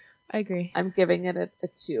 I agree. I'm giving it a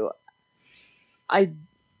 2.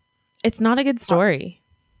 It's not a good story.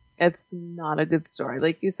 It's not a good story.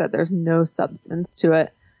 Like you said, there's no substance to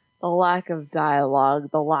it. The lack of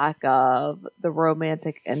dialogue, the lack of the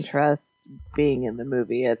romantic interest being in the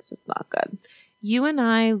movie, it's just not good. You and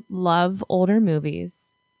I love older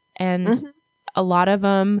movies, and a lot of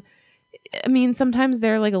them, I mean, sometimes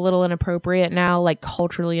they're like a little inappropriate now, like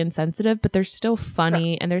culturally insensitive, but they're still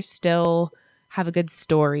funny and they're still have a good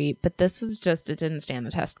story. But this is just, it didn't stand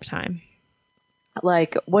the test of time.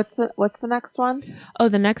 Like, what's the next one? Oh,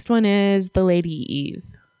 the next one is The Lady Eve.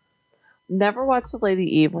 Never watched The Lady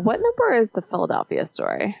Eve. What number is The Philadelphia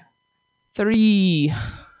Story? 3.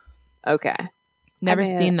 Okay. Never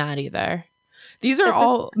seen that either. These are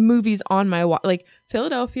all movies on my like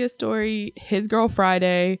Philadelphia Story, His Girl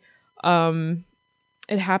Friday,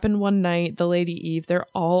 It Happened One Night, The Lady Eve. They're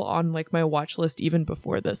all on like my watch list even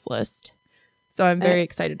before this list. So I'm very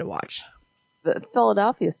excited to watch. The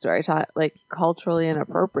Philadelphia Story, like culturally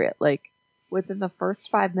inappropriate. Like within the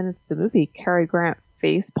first 5 minutes of the movie, Cary Grant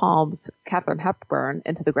face palms Katharine Hepburn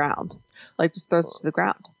into the ground, like just throws her to the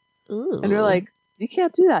ground. Ooh. And you're like, you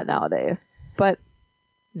can't do that nowadays. But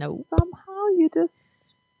no, somehow you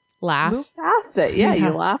just laugh, move past it. Yeah, you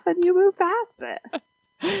laugh and you move past it.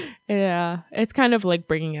 Yeah, it's kind of like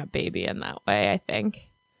bringing up Baby in that way, I think.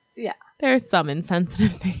 Yeah. There's some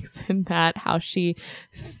insensitive things in that, how she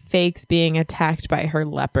fakes being attacked by her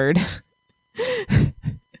leopard.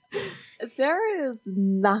 There is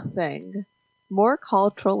nothing more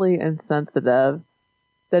culturally insensitive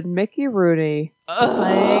than Mickey Rooney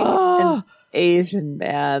playing an Asian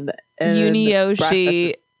man in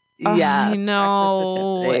Yunioshi. Yes, I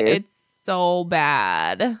know. It's so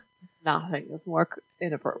bad. Nothing is more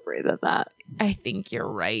inappropriate than that. I think you're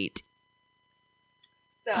right.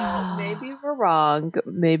 So maybe we're wrong.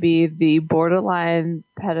 Maybe the borderline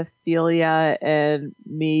pedophilia in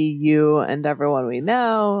Me, You, and Everyone We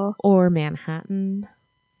Know. Or Manhattan.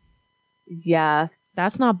 Yes.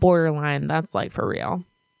 That's not borderline. That's like for real.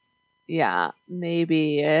 Yeah,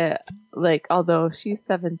 maybe like although she's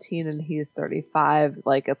 17 and he's 35,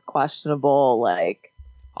 like it's questionable like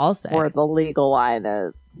I'll say. where the legal line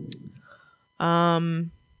is.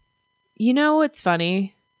 You know what's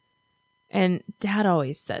funny? And Dad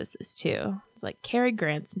always says this too. It's like Cary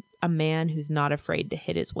Grant's a man who's not afraid to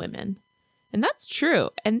hit his women. And that's true.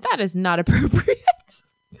 And that is not appropriate.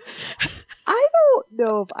 I don't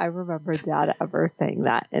know if I remember Dad ever saying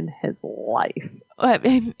that in his life.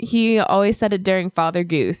 He always said it during Father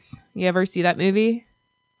Goose. You ever see that movie?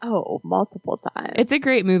 Oh, multiple times. It's a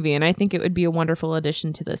great movie, and I think it would be a wonderful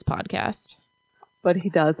addition to this podcast. But he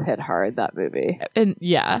does hit her in that movie. And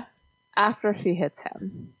yeah. After she hits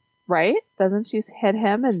him. Right? Doesn't she hit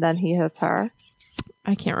him and then he hits her?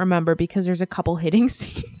 I can't remember because there's a couple hitting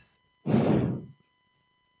scenes.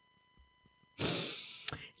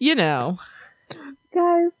 You know.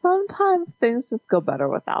 Guys, sometimes things just go better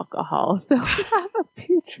with alcohol. So have a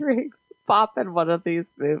few drinks. Pop in one of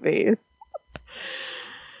these movies.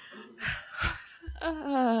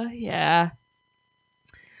 Yeah.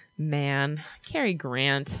 Man, Cary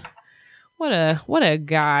Grant. What a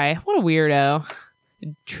guy. What a weirdo.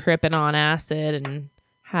 Tripping on acid and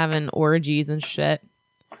having orgies and shit.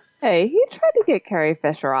 Hey, he tried to get Carrie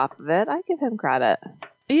Fisher off of it. I give him credit.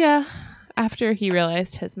 Yeah. After he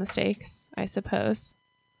realized his mistakes, I suppose.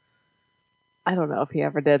 I don't know if he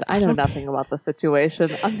ever did. I know nothing about the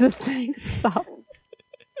situation. I'm just saying stuff.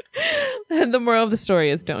 The moral of the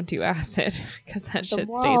story is don't do acid because that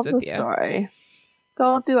shit stays with you. Story.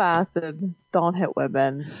 Don't do acid. Don't hit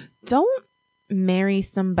women. Don't marry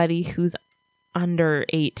somebody who's under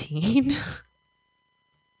 18.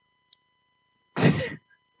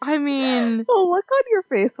 I mean... Oh, look on your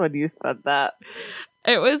face when you said that.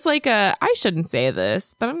 It was like I shouldn't say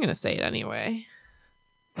this, but I'm going to say it anyway.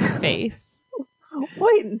 Face.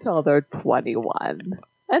 Wait until they're 21.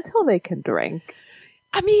 Until they can drink.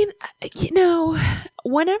 I mean, you know,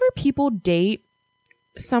 whenever people date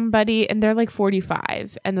somebody and they're like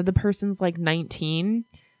 45 and then the person's like 19,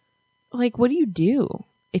 like, what do you do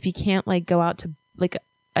if you can't like go out to like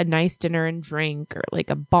a nice dinner and drink or like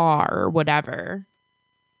a bar or whatever?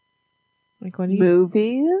 Like, what do you...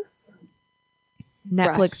 Movies?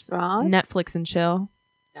 Netflix and chill.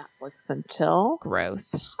 Netflix and chill.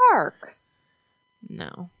 Gross. Parks.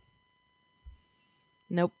 No.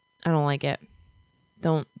 Nope. I don't like it.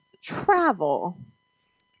 Don't. Travel.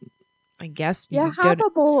 I guess you have a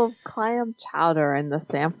bowl of clam chowder in the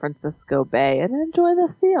San Francisco Bay and enjoy the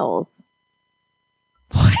seals.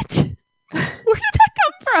 What? Where did that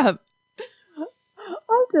come from?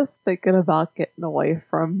 I'm just thinking about getting away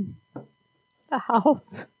from the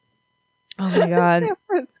house. Oh my god. San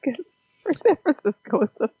Francisco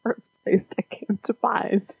was the first place that came to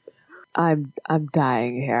mind. I'm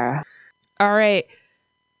dying here. All right.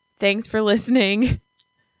 Thanks for listening.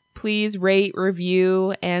 Please rate,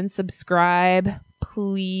 review, and subscribe.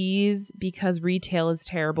 Please, because retail is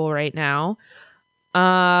terrible right now.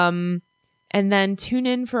 And then tune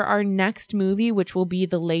in for our next movie, which will be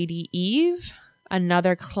The Lady Eve,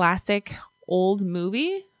 another classic old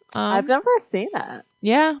movie. I've never seen it.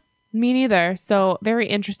 Yeah, me neither. So very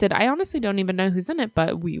interested. I honestly don't even know who's in it,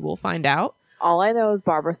 but we will find out. All I know is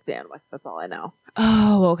Barbara Stanwyck. That's all I know.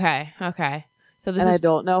 Oh, okay. Okay. So I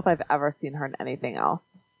don't know if I've ever seen her in anything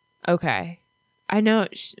else. Okay. I know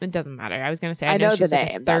it doesn't matter. I was going to say I know she's the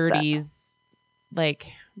like name, a 30s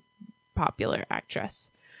like popular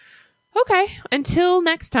actress. Okay. Until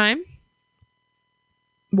next time.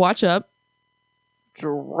 Watch up.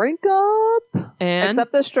 Drink up. And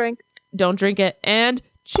except this drink. Don't drink it. And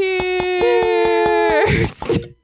cheers.